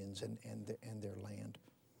the Indians and their land.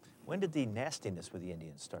 When did the nastiness with the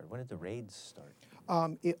Indians start? When did the raids start?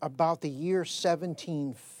 About the year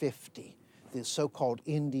 1750, the so-called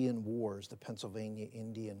Indian Wars, the Pennsylvania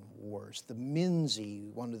Indian Wars. The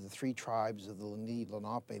Minsi, one of the 3 tribes of the Lenape,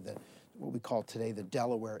 what we call today the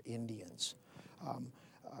Delaware Indians,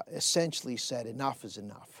 essentially said enough is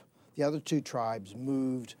enough. The other 2 tribes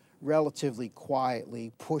moved relatively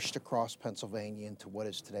quietly, pushed across Pennsylvania into what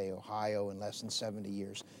is today Ohio in less than 70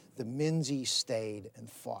 years. The Minsi stayed and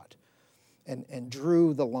fought and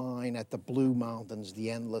drew the line at the Blue Mountains,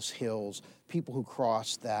 the endless hills. People who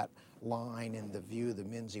crossed that line in the view of the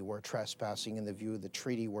Minsi were trespassing, in the view of the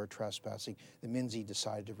treaty were trespassing. The Minsi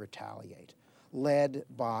decided to retaliate, led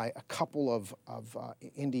by a couple of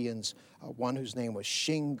Indians, one whose name was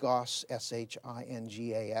Shingas,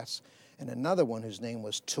 Shingas, and another one whose name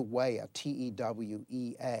was Tewea,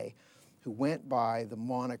 Tewea. who went by the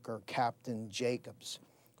moniker Captain Jacobs,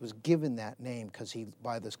 was given that name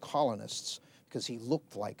by the colonists because he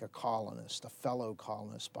looked like a colonist, a fellow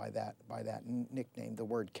colonist by that nickname. The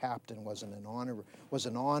word captain was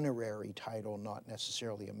an honorary title, not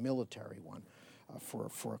necessarily a military one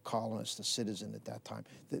for a colonist, a citizen at that time.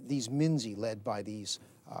 These Minzi, led by these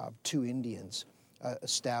two Indians,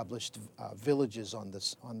 established villages on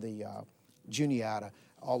the Juniata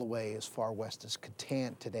all the way as far west as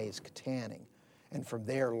today's Katanning, and from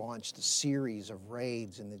there launched a series of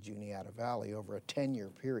raids in the Juniata Valley over a 10-year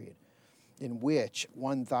period in which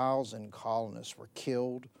 1,000 colonists were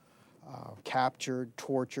killed, captured,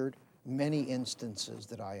 tortured, many instances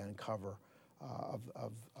that I uncover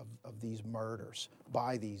of these murders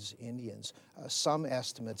by these Indians. Some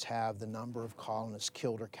estimates have the number of colonists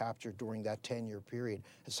killed or captured during that 10-year period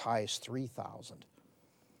as high as 3,000.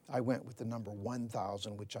 I went with the number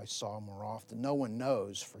 1,000, which I saw more often. No one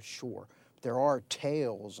knows for sure. There are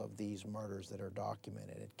tales of these murders that are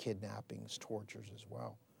documented, kidnappings, tortures as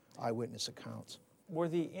well, eyewitness accounts. Were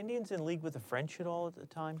the Indians in league with the French at all at the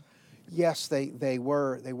time? Yes, they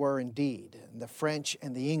were indeed. The French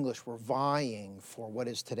and the English were vying for what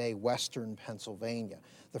is today western Pennsylvania,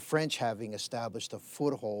 the French having established a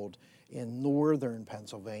foothold in northern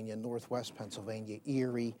Pennsylvania, northwest Pennsylvania.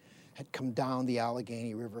 Erie had come down the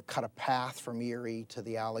Allegheny River, cut a path from Erie to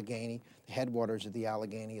the Allegheny, the headwaters of the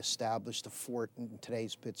Allegheny, established a fort in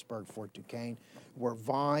today's Pittsburgh, Fort Duquesne. Were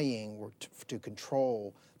vying to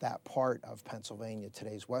control that part of Pennsylvania,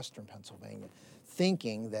 today's western Pennsylvania,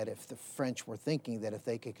 thinking that if the French were thinking that if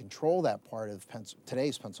they could control that part of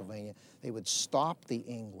today's Pennsylvania, they would stop the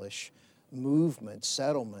English movement,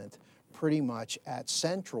 settlement, pretty much at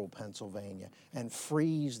central Pennsylvania and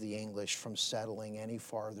freeze the English from settling any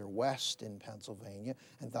farther west in Pennsylvania,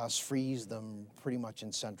 and thus freeze them pretty much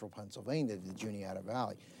in central Pennsylvania, the Juniata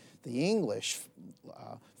Valley. The English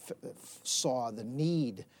saw the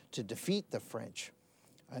need to defeat the French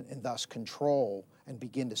and thus control and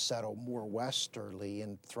begin to settle more westerly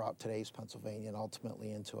and throughout today's Pennsylvania and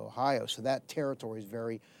ultimately into Ohio. So that territory is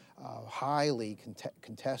very highly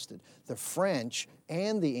contested. The French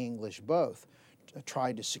and the English both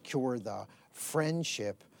tried to secure the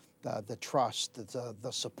friendship, the trust,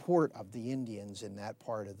 the support of the Indians in that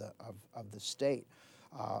part of the state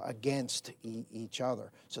against each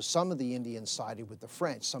other. So some of the Indians sided with the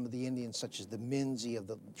French. Some of the Indians, such as the Minzi of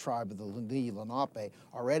the tribe of the Lenape,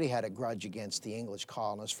 already had a grudge against the English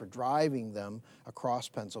colonists for driving them across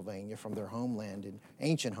Pennsylvania from their homeland,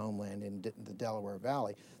 ancient homeland in the Delaware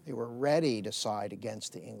Valley. They were ready to side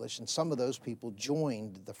against the English, and some of those people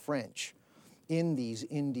joined the French in these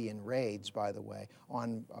Indian raids, by the way,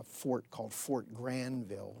 on a fort called Fort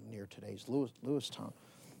Granville near today's Lewistown.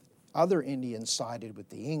 Other Indians sided with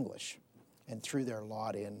the English and threw their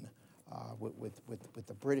lot in with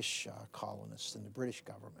the British colonists and the British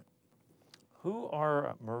government. Who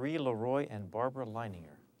are Marie LeRoy and Barbara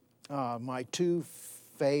Leininger? My two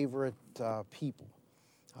favorite people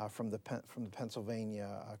from the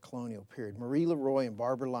Pennsylvania colonial period. Marie LeRoy and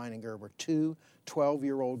Barbara Leininger were two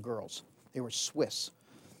 12-year-old girls. They were Swiss,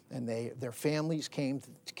 and their families came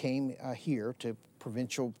here to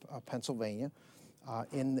provincial Pennsylvania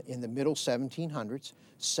in the middle 1700s,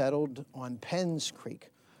 settled on Penns Creek,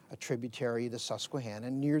 a tributary of the Susquehanna,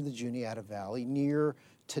 near the Juniata Valley, near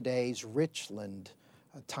today's Richland,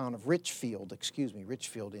 town of Richfield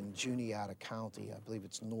in Juniata County. I believe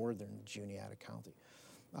it's northern Juniata County.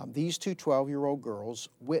 These two 12-year-old girls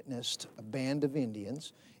witnessed a band of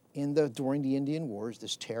Indians during the Indian Wars,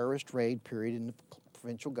 this terrorist raid period in the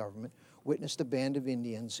provincial government, witnessed a band of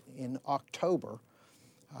Indians in October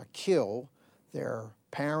kill their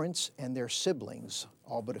parents and their siblings,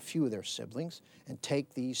 all but a few of their siblings, and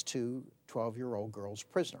take these two 12-year-old girls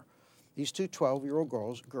prisoner. These two 12-year-old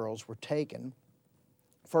girls were taken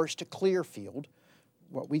first to Clearfield,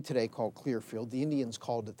 what we today call Clearfield. The Indians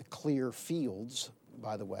called it the Clear Fields,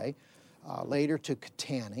 by the way. Later to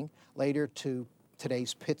Katanning, later to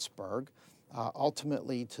today's Pittsburgh,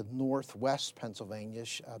 ultimately to northwest Pennsylvania,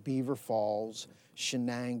 Beaver Falls,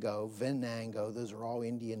 Shenango, Venango, those are all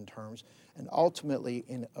Indian terms. And ultimately,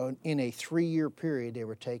 in a 3-year period, they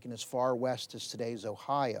were taken as far west as today's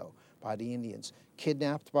Ohio by the Indians,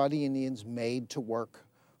 kidnapped by the Indians, made to work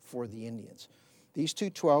for the Indians. These two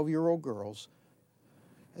 12-year-old girls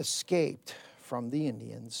escaped from the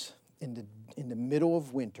Indians in the middle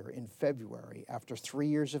of winter in February after 3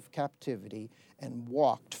 years of captivity and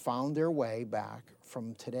found their way back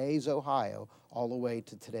from today's Ohio all the way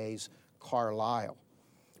to today's Carlisle,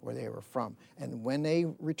 where they were from. And when they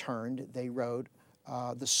returned, they wrote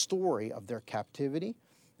the story of their captivity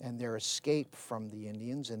and their escape from the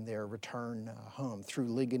Indians and their return home through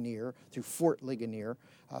Ligonier, through Fort Ligonier,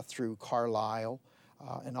 through Carlisle,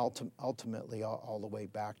 and ultimately all the way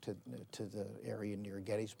back to the area near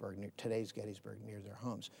Gettysburg, near today's Gettysburg, near their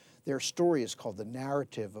homes. Their story is called The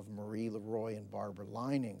Narrative of Marie LeRoy and Barbara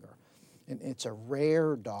Leininger, and it's a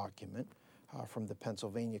rare document from the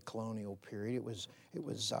Pennsylvania colonial period. It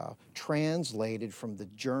was translated from the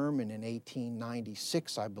German in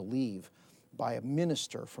 1896, I believe, by a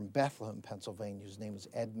minister from Bethlehem, Pennsylvania, whose name was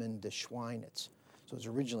Edmund de Schweinitz. So it was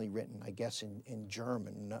originally written, I guess, in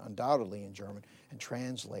German, undoubtedly in German, and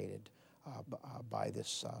translated by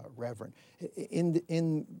this reverend.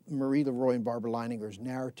 In Marie LeRoy and Barbara Leininger's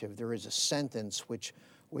narrative, there is a sentence which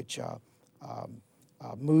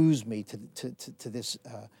moves me to this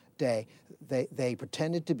day. They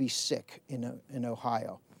pretended to be sick in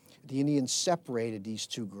Ohio. The Indians separated these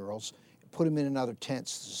two girls, put them in another tent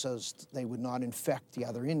so they would not infect the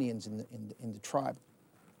other Indians in the tribe,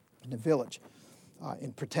 in the village.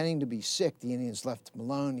 In pretending to be sick, the Indians left them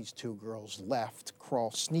alone. These two girls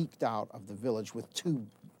sneaked out of the village with two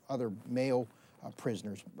other male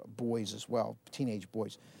prisoners, boys as well, teenage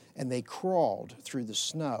boys, and they crawled through the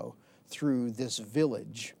snow through this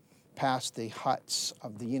village past the huts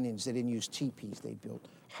of the Indians. They didn't use teepees. They built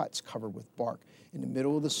huts covered with bark. In the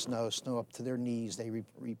middle of the snow up to their knees, they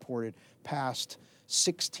reported past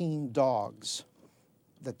 16 dogs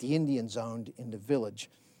that the Indians owned in the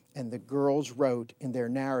village. And the girls wrote in their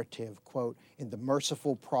narrative, quote, "In the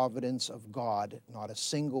merciful providence of God, not a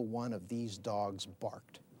single one of these dogs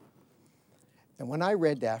barked." And when I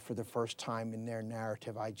read that for the first time in their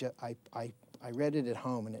narrative, I read it at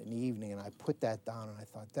home in the evening, and I put that down, and I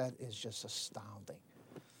thought, that is just astounding.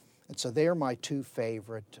 And so they are my two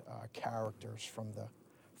favorite characters from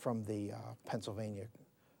the Pennsylvania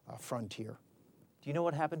frontier. Do you know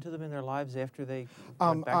what happened to them in their lives after they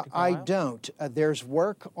went back to Carlisle? I don't. There's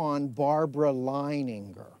work on Barbara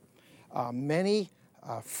Leininger. Many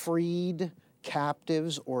freed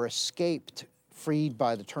captives or escaped, freed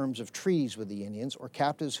by the terms of treaties with the Indians, or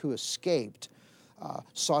captives who escaped,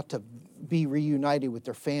 sought to be reunited with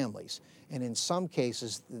their families. And in some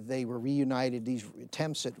cases, they were reunited. These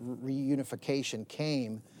attempts at reunification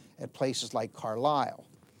came at places like Carlisle.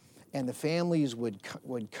 And the families would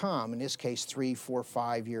come, in this case 3, 4,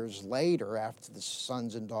 5 years later, after the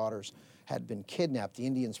sons and daughters had been kidnapped. The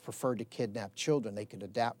Indians preferred to kidnap children. They could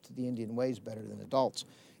adapt to the Indian ways better than adults,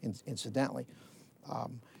 incidentally,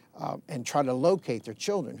 and try to locate their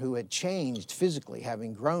children who had changed physically,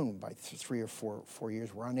 having grown by 3 or 4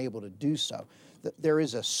 years, were unable to do so. There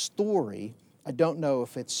is a story, I don't know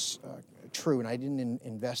if it's true, and I didn't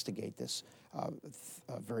investigate this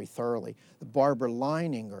very thoroughly. Barbara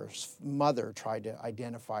Leininger's mother tried to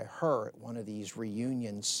identify her at one of these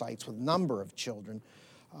reunion sites with a number of children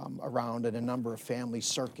around and a number of families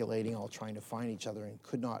circulating, all trying to find each other, and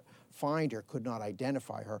could not find her, could not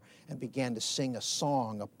identify her, and began to sing a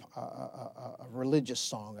song, a religious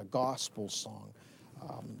song, a gospel song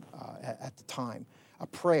at the time, a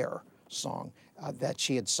prayer song that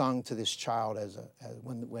she had sung to this child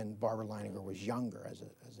when Barbara Leininger was younger, as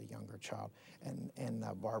a younger child, and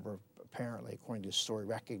Barbara apparently, according to the story,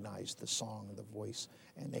 recognized the song and the voice,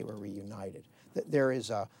 and they were reunited. There is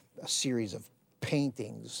a series of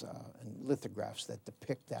paintings and lithographs that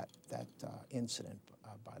depict that incident,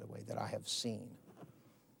 by the way, that I have seen.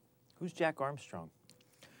 Who's Jack Armstrong?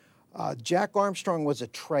 Jack Armstrong was a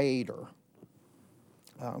trader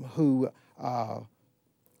who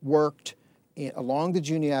worked along the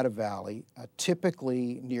Juniata Valley,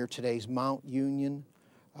 typically near today's Mount Union,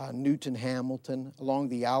 Newton Hamilton, along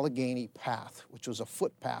the Allegheny Path, which was a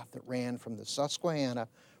footpath that ran from the Susquehanna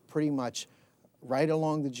pretty much right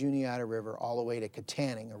along the Juniata River all the way to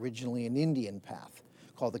Katanning, originally an Indian path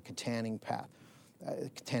called the Katanning Path.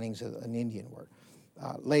 Katanning's an Indian word.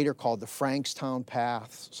 Later called the Frankstown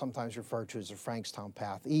Path, sometimes referred to as the Frankstown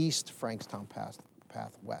Path East, Frankstown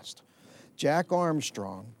Path West. Jack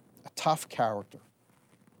Armstrong, a tough character,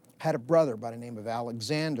 had a brother by the name of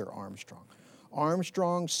Alexander Armstrong.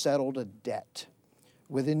 Armstrong settled a debt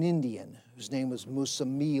with an Indian whose name was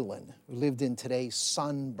Moosomeelan, who lived in today's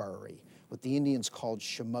Sunbury, what the Indians called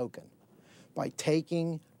Shamokin, by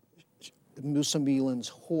taking Moosomeelan's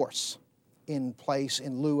horse in place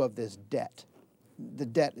in lieu of this debt. The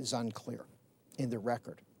debt is unclear in the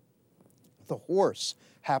record. The horse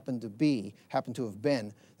happened to have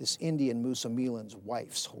been this Indian Moosomeelan's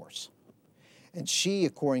wife's horse. And she,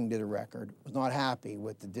 according to the record, was not happy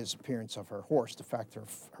with the disappearance of her horse, the fact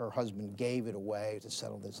her husband gave it away to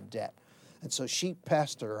settle this debt. And so she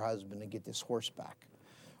pestered her husband to get this horse back.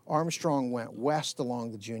 Armstrong went west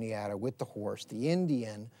along the Juniata with the horse. The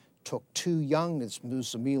Indian took this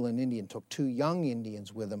Moosomeelan Indian took 2 young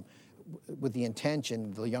Indians with him with the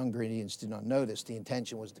intention, the younger Indians did not notice, the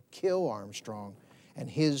intention was to kill Armstrong and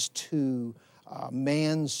his 2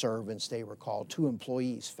 manservants, they were called, 2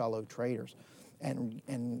 employees, fellow traders, and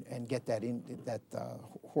get that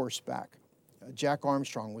horse back. Jack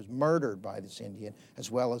Armstrong was murdered by this Indian,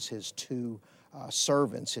 as well as his 2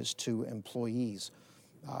 servants, his 2 employees,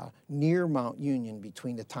 near Mount Union,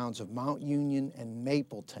 between the towns of Mount Union and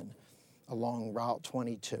Mapleton, along Route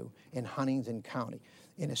 22 in Huntingdon County,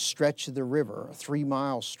 in a stretch of the river, a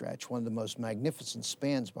 3-mile stretch, one of the most magnificent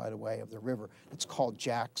spans, by the way, of the river. It's called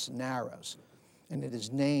Jack's Narrows, and it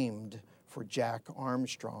is named for Jack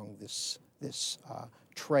Armstrong, this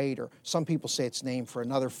trader. Some people say it's named for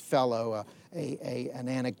another fellow, an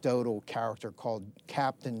anecdotal character called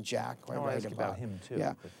Captain Jack. I want to ask about him too.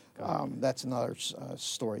 Yeah, that's another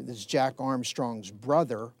story. This Jack Armstrong's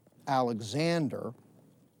brother, Alexander,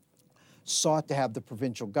 sought to have the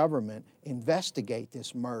provincial government investigate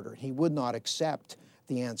this murder. He would not accept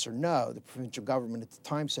the answer no. The provincial government at the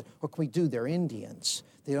time said, what can we do? They're Indians.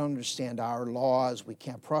 They don't understand our laws. We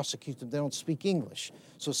can't prosecute them. They don't speak English.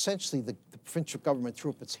 So essentially the provincial government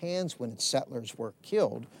threw up its hands when its settlers were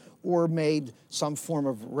killed, or made some form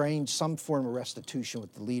of restitution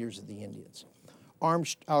with the leaders of the Indians.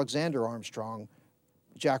 Alexander Armstrong,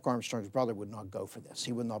 Jack Armstrong's brother, would not go for this.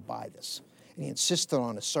 He would not buy this. And he insisted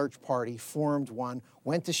on a search party, formed one,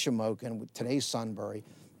 went to Shamokin, today's Sunbury,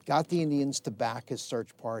 got the Indians to back his search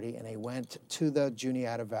party, and they went to the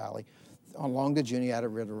Juniata Valley, along the Juniata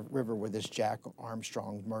River where this Jack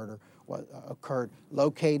Armstrong murder occurred,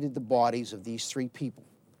 located the bodies of these 3 people,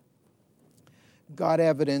 got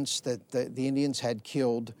evidence that the Indians had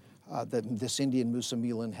killed, this Indian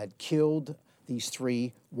Moosomeelan had killed these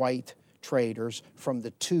 3 white traders from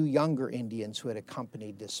the 2 younger Indians who had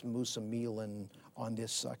accompanied this Moosomeelan on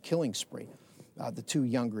this killing spree. The 2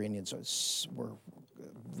 younger Indians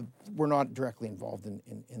were not directly involved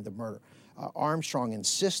in the murder. Armstrong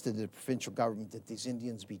insisted to the provincial government that these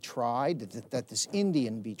Indians be tried, that this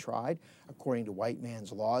Indian be tried according to white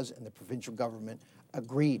man's laws, and the provincial government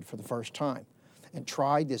agreed for the first time and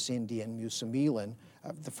tried this Indian, Moosomeelan,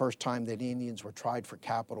 the first time that Indians were tried for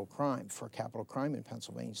capital crime. For a capital crime in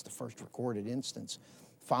Pennsylvania, it's the first recorded instance,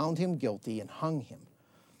 found him guilty and hung him.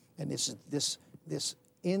 And this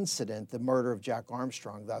incident, the murder of Jack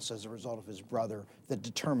Armstrong, thus as a result of his brother, the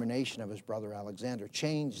determination of his brother Alexander,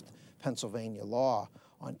 changed Pennsylvania law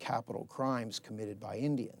on capital crimes committed by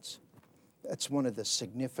Indians. That's one of the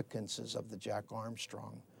significances of the Jack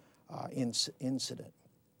Armstrong incident.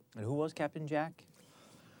 And who was Captain Jack?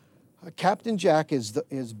 Captain Jack is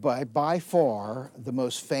by far the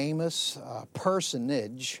most famous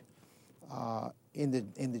personage in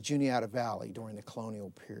the Juniata Valley during the colonial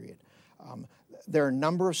period. There are a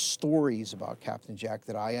number of stories about Captain Jack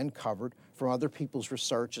that I uncovered from other people's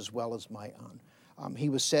research as well as my own. He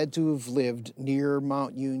was said to have lived near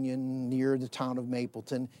Mount Union, near the town of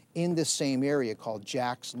Mapleton, in the same area called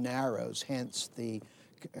Jack's Narrows, hence the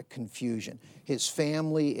confusion. His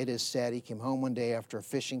family, it is said, he came home one day after a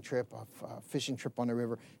fishing trip on the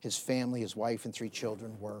river. His family, his wife and 3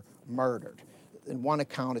 children were murdered. In one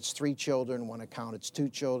account, it's 3 children, one account, it's 2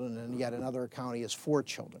 children, and yet another account, he has 4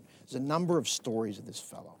 children. There's a number of stories of this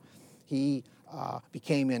fellow. He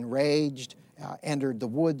became enraged, entered the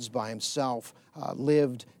woods by himself,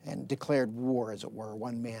 lived and declared war, as it were,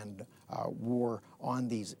 one-man war on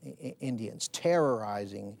these Indians,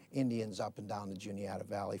 terrorizing Indians up and down the Juniata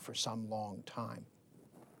Valley for some long time.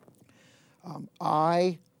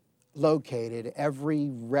 I located every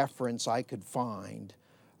reference I could find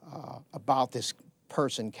about this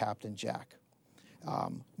person, Captain Jack,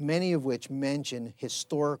 many of which mention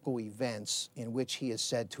historical events in which he is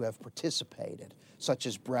said to have participated, such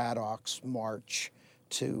as Braddock's march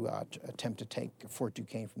to attempt to take Fort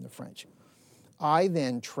Duquesne from the French. I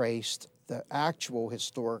then traced the actual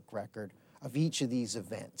historic record of each of these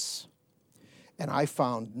events, and I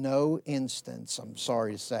found no instance, I'm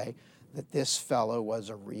sorry to say, that this fellow was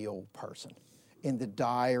a real person. In the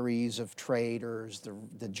diaries of traders,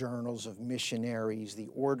 the journals of missionaries, the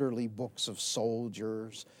orderly books of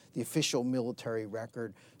soldiers, the official military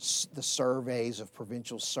record, the surveys of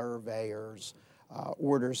provincial surveyors,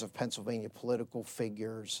 orders of Pennsylvania political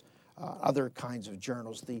figures, other kinds of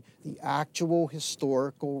journals. The actual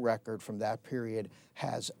historical record from that period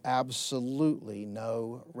has absolutely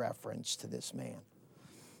no reference to this man.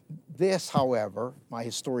 This, however, my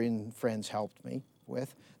historian friends helped me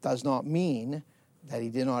with, does not mean that he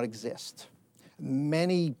did not exist.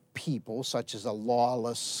 Many people, such as a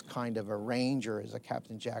lawless kind of a ranger, as a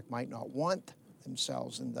Captain Jack might not want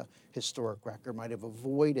themselves in the historic record, might have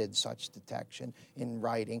avoided such detection in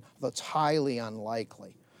writing, although it's highly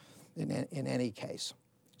unlikely in any case.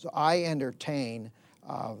 So I entertain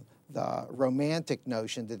the romantic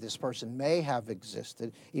notion that this person may have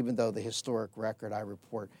existed, even though the historic record I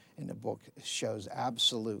report in the book has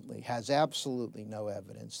absolutely no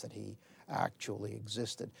evidence that he actually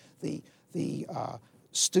existed. The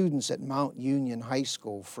students at Mount Union High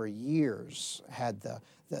School for years had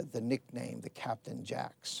the nickname the Captain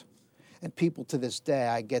Jacks. And people to this day,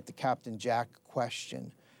 I get the Captain Jack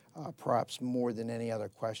question perhaps more than any other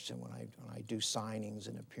question when I do signings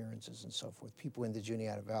and appearances and so forth. People in the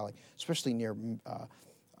Juniata Valley, especially near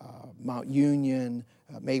Mount Union,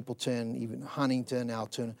 Mapleton, even Huntington,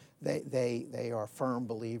 Altoona, they are firm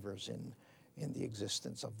believers in the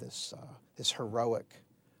existence of this heroic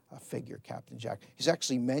figure, Captain Jack. He's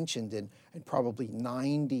actually mentioned in probably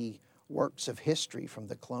 90 works of history from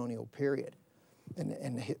the colonial period.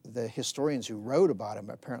 And the historians who wrote about him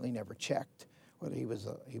apparently never checked whether he was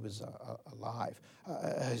alive.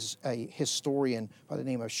 A historian by the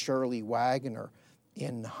name of Shirley Wagner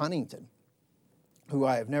in Huntington, who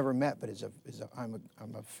I have never met, but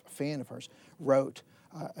I'm a fan of hers, wrote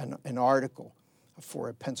an article for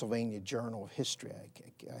a Pennsylvania Journal of History.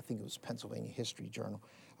 I think it was Pennsylvania History Journal,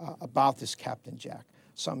 about this Captain Jack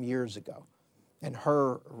some years ago. And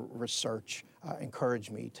her research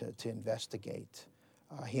encouraged me to investigate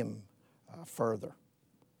him further.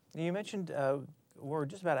 You mentioned, we're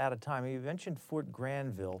just about out of time, you mentioned Fort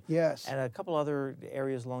Granville. Yes. And a couple other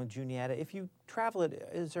areas along Juniata. If you travel it,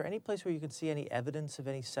 is there any place where you can see any evidence of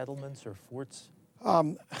any settlements or forts?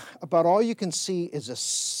 About all you can see is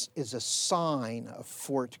a sign of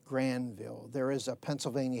Fort Granville. There is a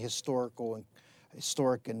Pennsylvania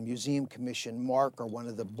Historic and Museum Commission marker, one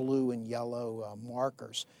of the blue and yellow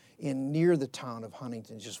markers, near the town of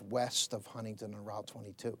Huntington, just west of Huntington on Route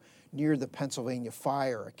 22, near the Pennsylvania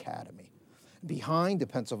Fire Academy. Behind the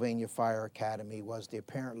Pennsylvania Fire Academy was the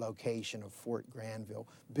apparent location of Fort Granville,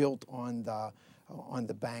 built on the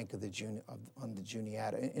bank of the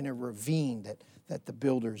Juniata, in a ravine that the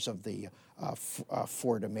builders of the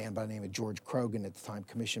fort, a man by the name of George Croghan at the time,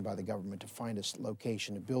 commissioned by the government to find a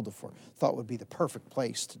location to build a fort, thought would be the perfect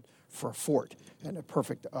place for a fort and a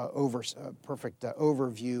perfect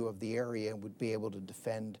overview of the area, and would be able to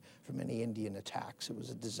defend from any Indian attacks. It was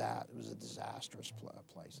a disastrous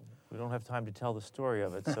place. We don't have time to tell the story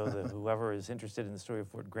of it, so whoever is interested in the story of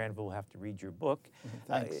Fort Granville will have to read your book.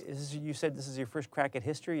 You said this is your first crack at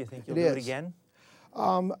history. You think you'll do it again?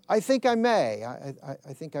 I think I may.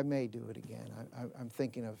 I think I may do it again. I'm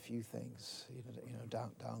thinking of a few things,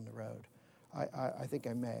 down the road. I think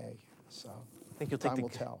I may. So time will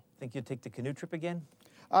tell. Think you'll take the canoe trip again?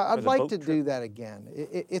 I'd like to do that again.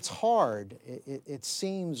 It's hard. It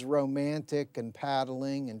seems romantic and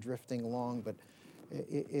paddling and drifting along, but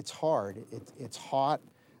it's hard. It's hot.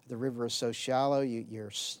 The river is so shallow. You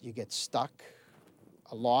get stuck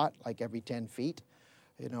a lot, like every 10 feet.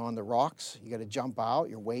 On the rocks, you got to jump out.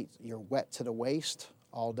 You're wet to the waist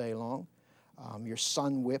all day long. You're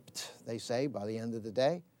sun whipped, they say, by the end of the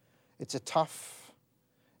day. It's a tough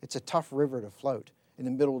river to float in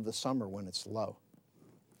the middle of the summer when it's low.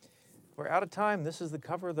 We're out of time. This is the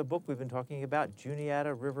cover of the book we've been talking about,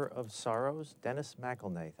 Juniata River of Sorrows. Dennis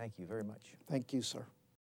McElnay, thank you very much. Thank you, sir.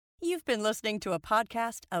 You've been listening to a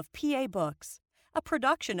podcast of PA Books, a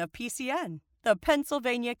production of PCN, the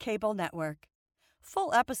Pennsylvania Cable Network.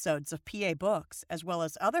 Full episodes of PA Books, as well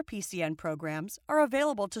as other PCN programs, are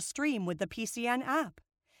available to stream with the PCN app.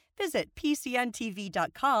 Visit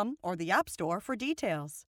PCNTV.com or the App Store for details.